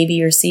out A,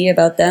 B, or C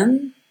about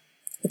them.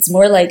 It's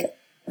more like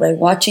by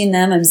watching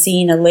them, I'm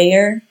seeing a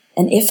layer.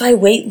 And if I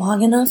wait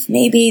long enough,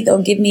 maybe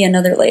they'll give me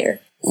another layer.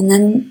 And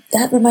then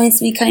that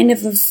reminds me kind of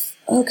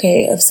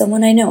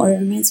someone I know, or it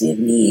reminds me of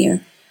me,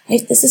 or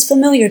this is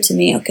familiar to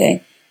me.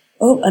 Okay.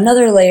 Oh,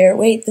 another layer.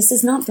 Wait, this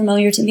is not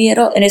familiar to me at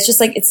all. And it's just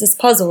like, it's this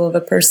puzzle of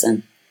a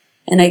person.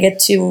 And I get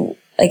to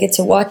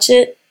watch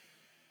it.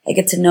 I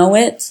get to know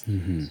it.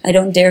 Mm-hmm. I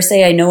don't dare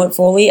say I know it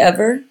fully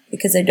ever,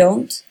 because I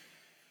don't.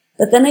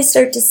 But then I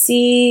start to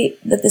see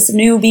that this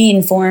new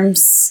being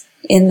forms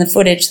in the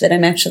footage that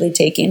I'm actually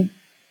taking.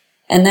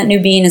 And that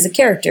new being is a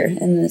character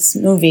in this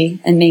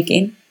movie I'm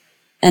making.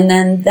 And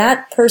then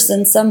that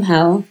person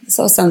somehow, this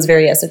all sounds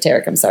very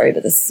esoteric, I'm sorry,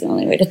 but this is the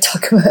only way to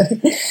talk about it.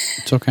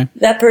 It's okay.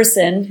 That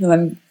person who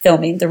I'm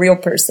filming, the real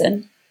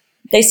person,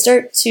 they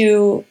start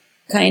to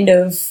kind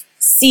of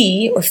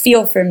see or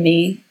feel from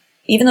me,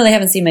 even though they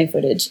haven't seen my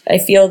footage. I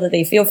feel that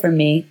they feel from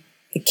me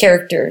the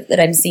character that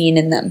I'm seeing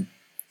in them.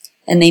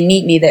 And they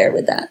meet me there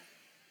with that.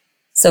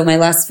 So my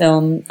last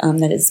film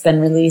that has been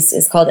released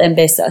is called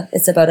Mbesa.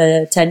 It's about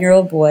a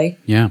 10-year-old boy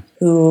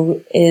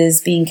who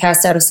is being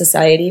cast out of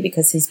society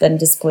because he's been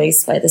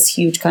displaced by this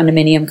huge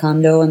condominium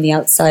condo on the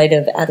outside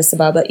of Addis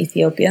Ababa,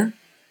 Ethiopia.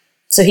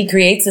 So he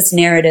creates this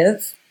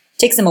narrative. It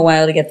takes him a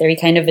while to get there. He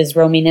kind of is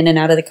roaming in and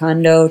out of the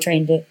condo,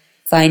 trying to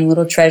find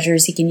little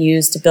treasures he can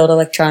use to build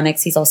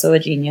electronics. He's also a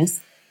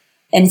genius.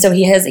 And so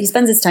he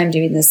spends his time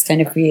doing this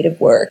kind of creative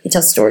work. He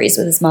tells stories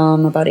with his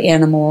mom about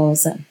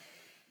animals, and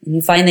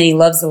you find that he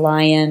loves the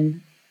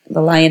lion.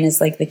 The lion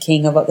is like the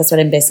king of all, that's what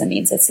Mbesa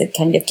means. It's the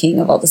kind of king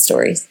of all the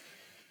stories.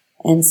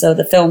 And so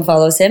the film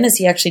follows him as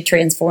he actually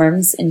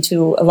transforms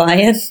into a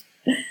lion.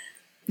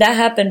 That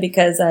happened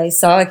because I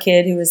saw a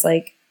kid who was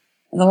like,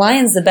 the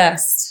lion's the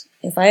best.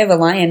 If I have a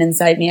lion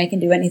inside me, I can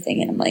do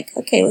anything. And I'm like,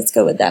 okay, let's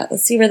go with that.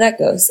 Let's see where that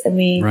goes.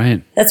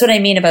 And that's what I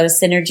mean about a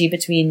synergy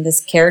between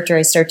this character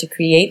I start to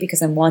create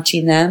because I'm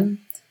watching them,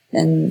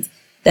 and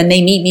then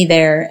they meet me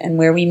there. And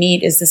where we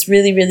meet is this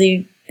really,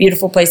 really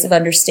beautiful place of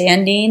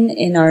understanding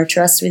in our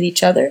trust with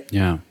each other.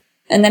 Yeah.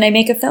 And then I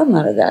make a film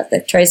out of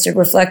that tries to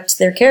reflect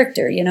their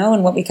character,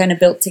 and what we kind of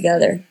built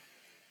together.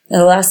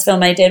 The last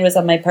film I did was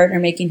on my partner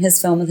making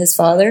his film with his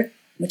father,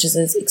 which is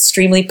an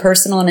extremely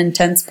personal and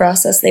intense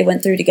process they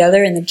went through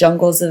together in the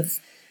jungles of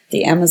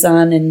the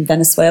Amazon in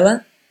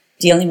Venezuela,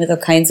 dealing with all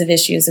kinds of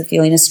issues of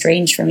feeling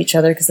estranged from each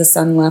other because the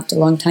son left a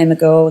long time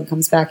ago and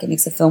comes back and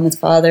makes a film with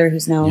father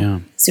who's now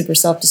super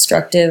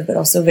self-destructive, but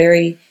also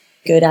very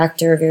good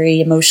actor, very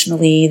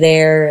emotionally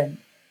there, and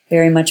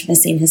very much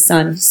missing his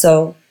son.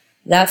 So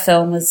that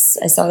film I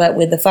saw that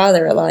with the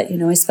father a lot.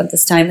 I spent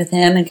this time with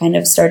him and kind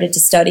of started to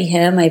study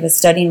him. I was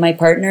studying my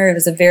partner. It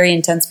was a very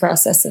intense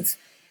process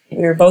we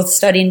were both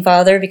studying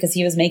father because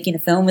he was making a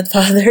film with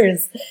father.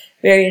 It's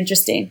very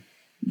interesting.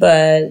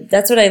 But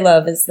that's what I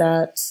love, is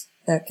that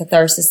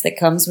catharsis that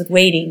comes with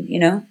waiting,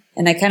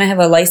 and I kind of have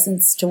a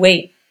license to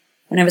wait.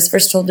 When I was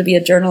first told to be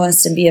a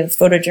journalist and be a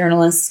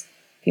photojournalist,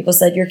 people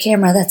said, your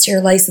camera, that's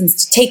your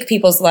license to take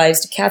people's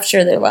lives, to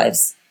capture their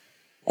lives.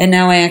 And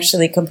now I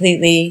actually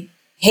completely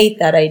hate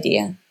that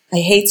idea. I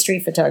hate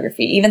street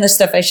photography. Even the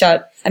stuff I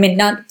shot, I mean,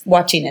 not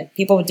watching it.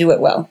 People do it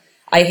well.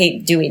 I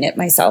hate doing it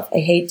myself. I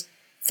hate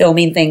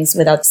filming things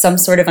without some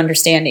sort of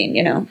understanding,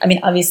 you know. I mean,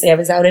 obviously I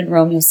was out in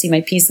Rome. You'll see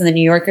my piece in the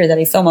New Yorker that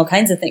I film all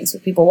kinds of things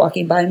with people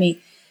walking by me.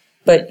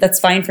 But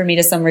that's fine for me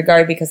to some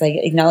regard because I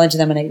acknowledge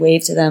them and I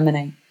wave to them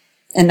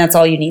and that's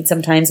all you need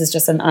sometimes is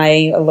just an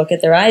eye, a look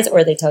at their eyes,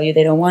 or they tell you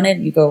they don't want it,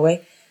 you go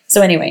away.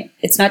 So anyway,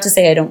 it's not to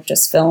say I don't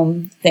just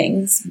film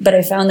things, but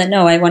I found that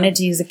no, I wanted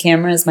to use a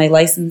camera as my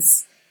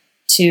license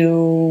to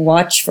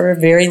watch for a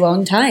very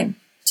long time,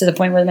 to the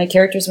point where my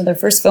characters, when they're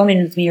first filming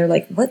with me, are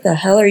like, what the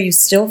hell are you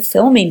still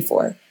filming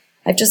for?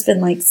 I've just been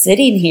like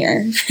sitting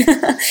here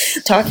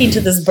talking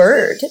to this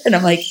bird. And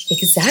I'm like,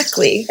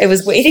 exactly. I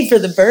was waiting for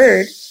the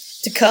bird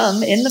to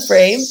come in the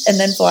frame and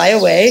then fly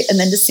away and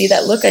then to see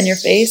that look on your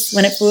face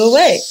when it flew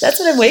away. That's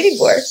what I'm waiting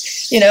for,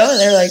 you know? And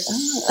they're like,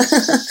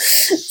 ah.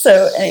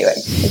 So anyway,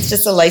 it's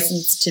just a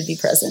license to be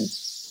present.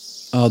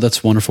 Oh,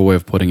 that's a wonderful way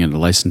of putting it, a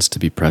license to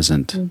be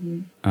present.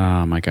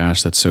 Oh my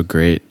gosh, that's so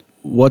great.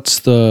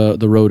 What's the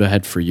road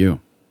ahead for you?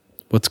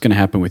 What's going to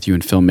happen with you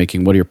in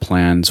filmmaking? What are your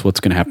plans?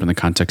 What's going to happen in the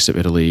context of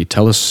Italy?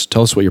 Tell us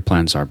what your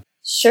plans are.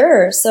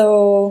 Sure.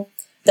 So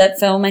that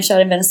film I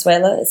shot in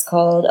Venezuela is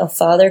called El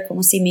Father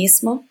como si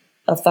mismo.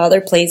 A father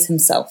plays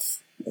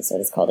himself, is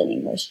what it's called in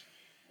English.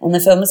 And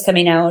the film is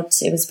coming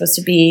out. It was supposed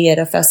to be at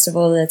a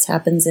festival that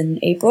happens in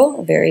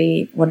April, a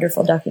very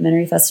wonderful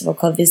documentary festival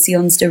called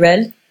Visions de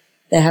Rel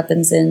that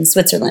happens in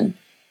Switzerland.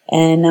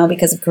 And now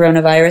because of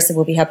coronavirus, it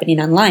will be happening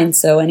online.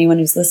 So anyone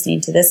who's listening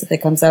to this, if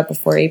it comes out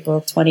before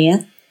April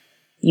 20th,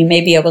 you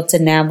may be able to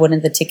nab one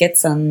of the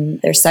tickets on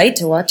their site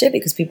to watch it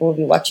because people will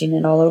be watching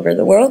it all over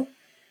the world.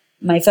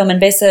 My film in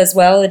Besa as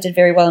well, it did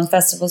very well in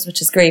festivals,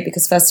 which is great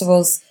because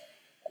festivals,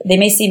 they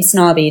may seem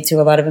snobby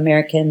to a lot of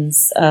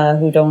Americans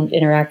who don't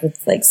interact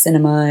with like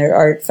cinema or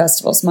art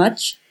festivals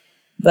much.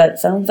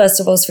 But film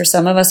festivals for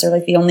some of us are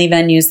like the only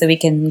venues that we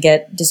can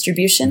get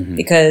distribution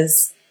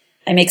because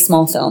I make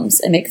small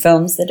films. I make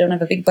films that don't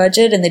have a big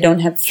budget and they don't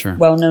have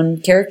well-known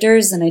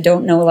characters and I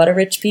don't know a lot of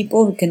rich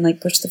people who can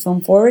like push the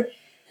film forward.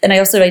 And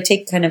I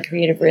take kind of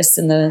creative risks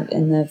in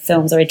the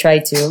films, or I try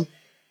to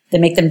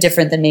make them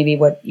different than maybe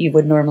what you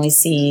would normally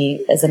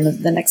see as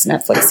in the next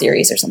Netflix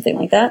series or something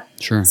like that.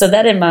 Sure. So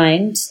that in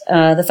mind,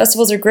 the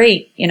festivals are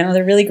great. You know,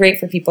 they're really great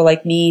for people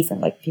like me, for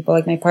like people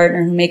like my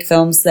partner who make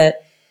films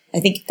that I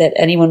think that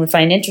anyone would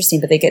find interesting,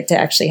 but they get to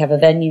actually have a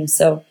venue.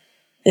 So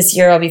this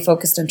year I'll be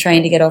focused on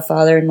trying to get El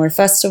Father in more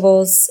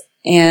festivals.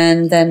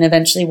 And then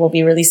eventually we'll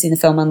be releasing the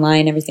film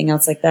online, everything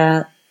else like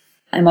that.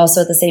 I'm also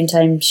at the same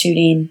time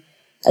shooting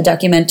a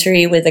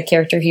documentary with a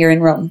character here in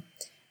Rome,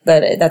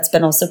 but that's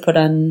been also put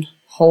on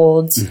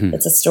hold.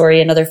 It's a story,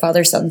 another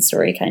father-son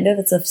story, kind of.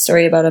 It's a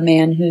story about a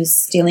man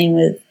who's dealing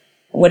with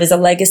what is a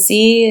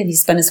legacy, and he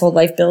spent his whole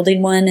life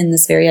building one in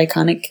this very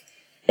iconic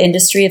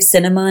industry of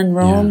cinema in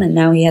Rome, and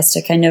now he has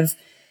to kind of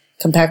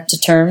come back to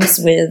terms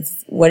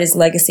with what does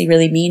legacy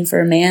really mean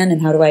for a man,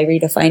 and how do I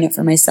redefine it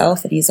for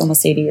myself, and he's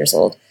almost 80 years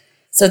old.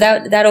 So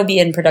that'll be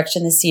in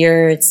production this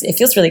year. It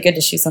feels really good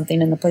to shoot something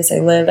in the place I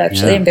live,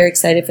 actually. I'm very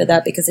excited for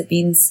that because it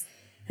means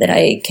that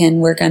I can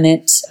work on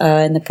it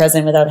in the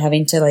present without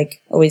having to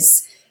like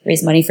always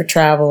raise money for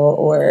travel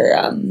or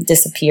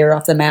disappear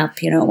off the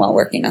map, you know, while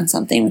working on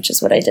something, which is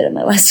what I did in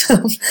my last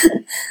film.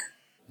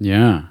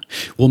 Yeah.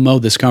 Well, Mo,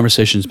 this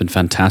conversation has been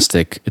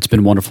fantastic. It's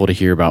been wonderful to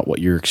hear about what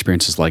your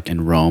experience is like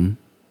in Rome,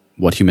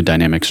 what human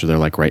dynamics are there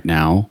like right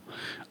now,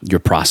 your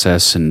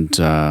process. And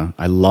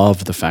I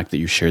love the fact that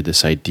you shared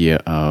this idea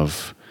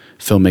of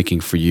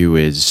filmmaking for you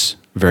is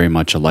very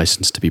much a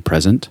license to be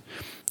present.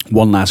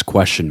 One last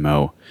question,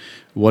 Mo.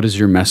 What is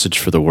your message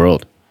for the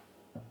world?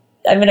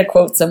 I'm going to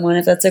quote someone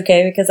if that's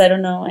okay, because I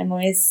don't know. I'm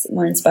always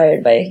more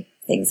inspired by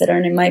things that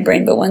aren't in my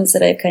brain, but ones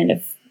that I've kind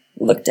of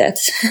looked at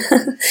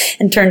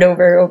and turned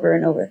over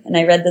and over. And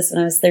I read this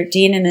when I was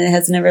 13 and it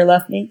has never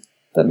left me.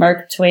 But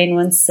Mark Twain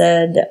once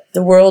said,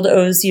 "The world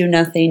owes you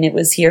nothing. It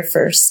was here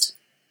first."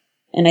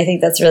 And I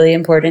think that's really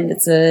important.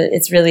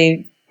 It's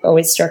really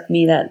always struck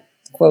me, that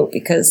quote,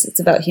 because it's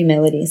about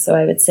humility. So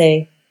I would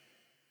say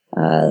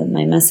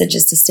my message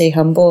is to stay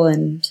humble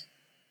and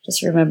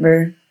just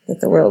remember that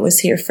the world was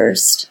here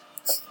first.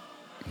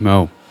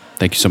 Mo,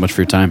 thank you so much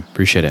for your time.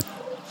 Appreciate it.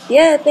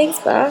 Yeah, thanks,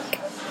 Bach.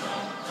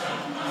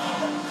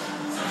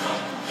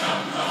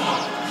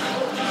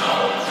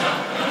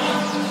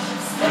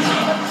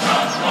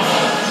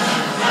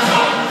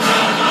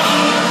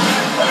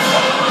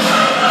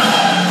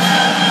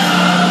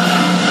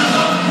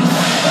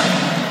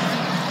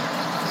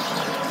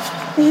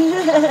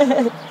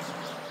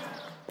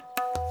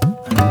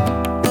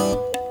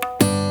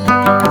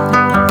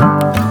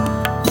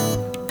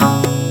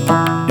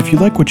 If you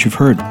like what you've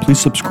heard, please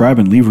subscribe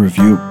and leave a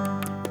review.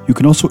 You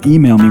can also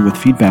email me with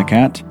feedback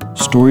at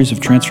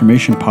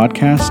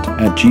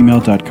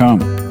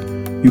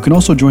storiesoftranformationpodcast@gmail.com. You can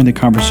also join the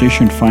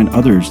conversation and find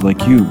others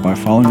like you by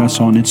following us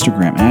on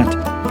Instagram at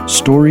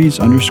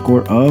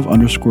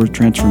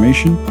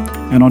stories_of_transformation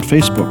and on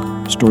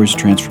Facebook, Stories of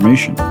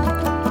Transformation.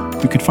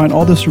 You can find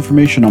all this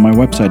information on my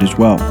website as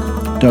well,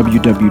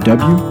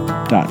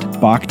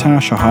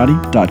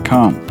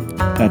 www.bakhtashahadi.com.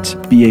 That's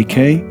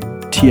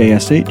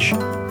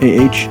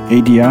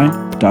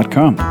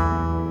BAKTASHAHADI.com.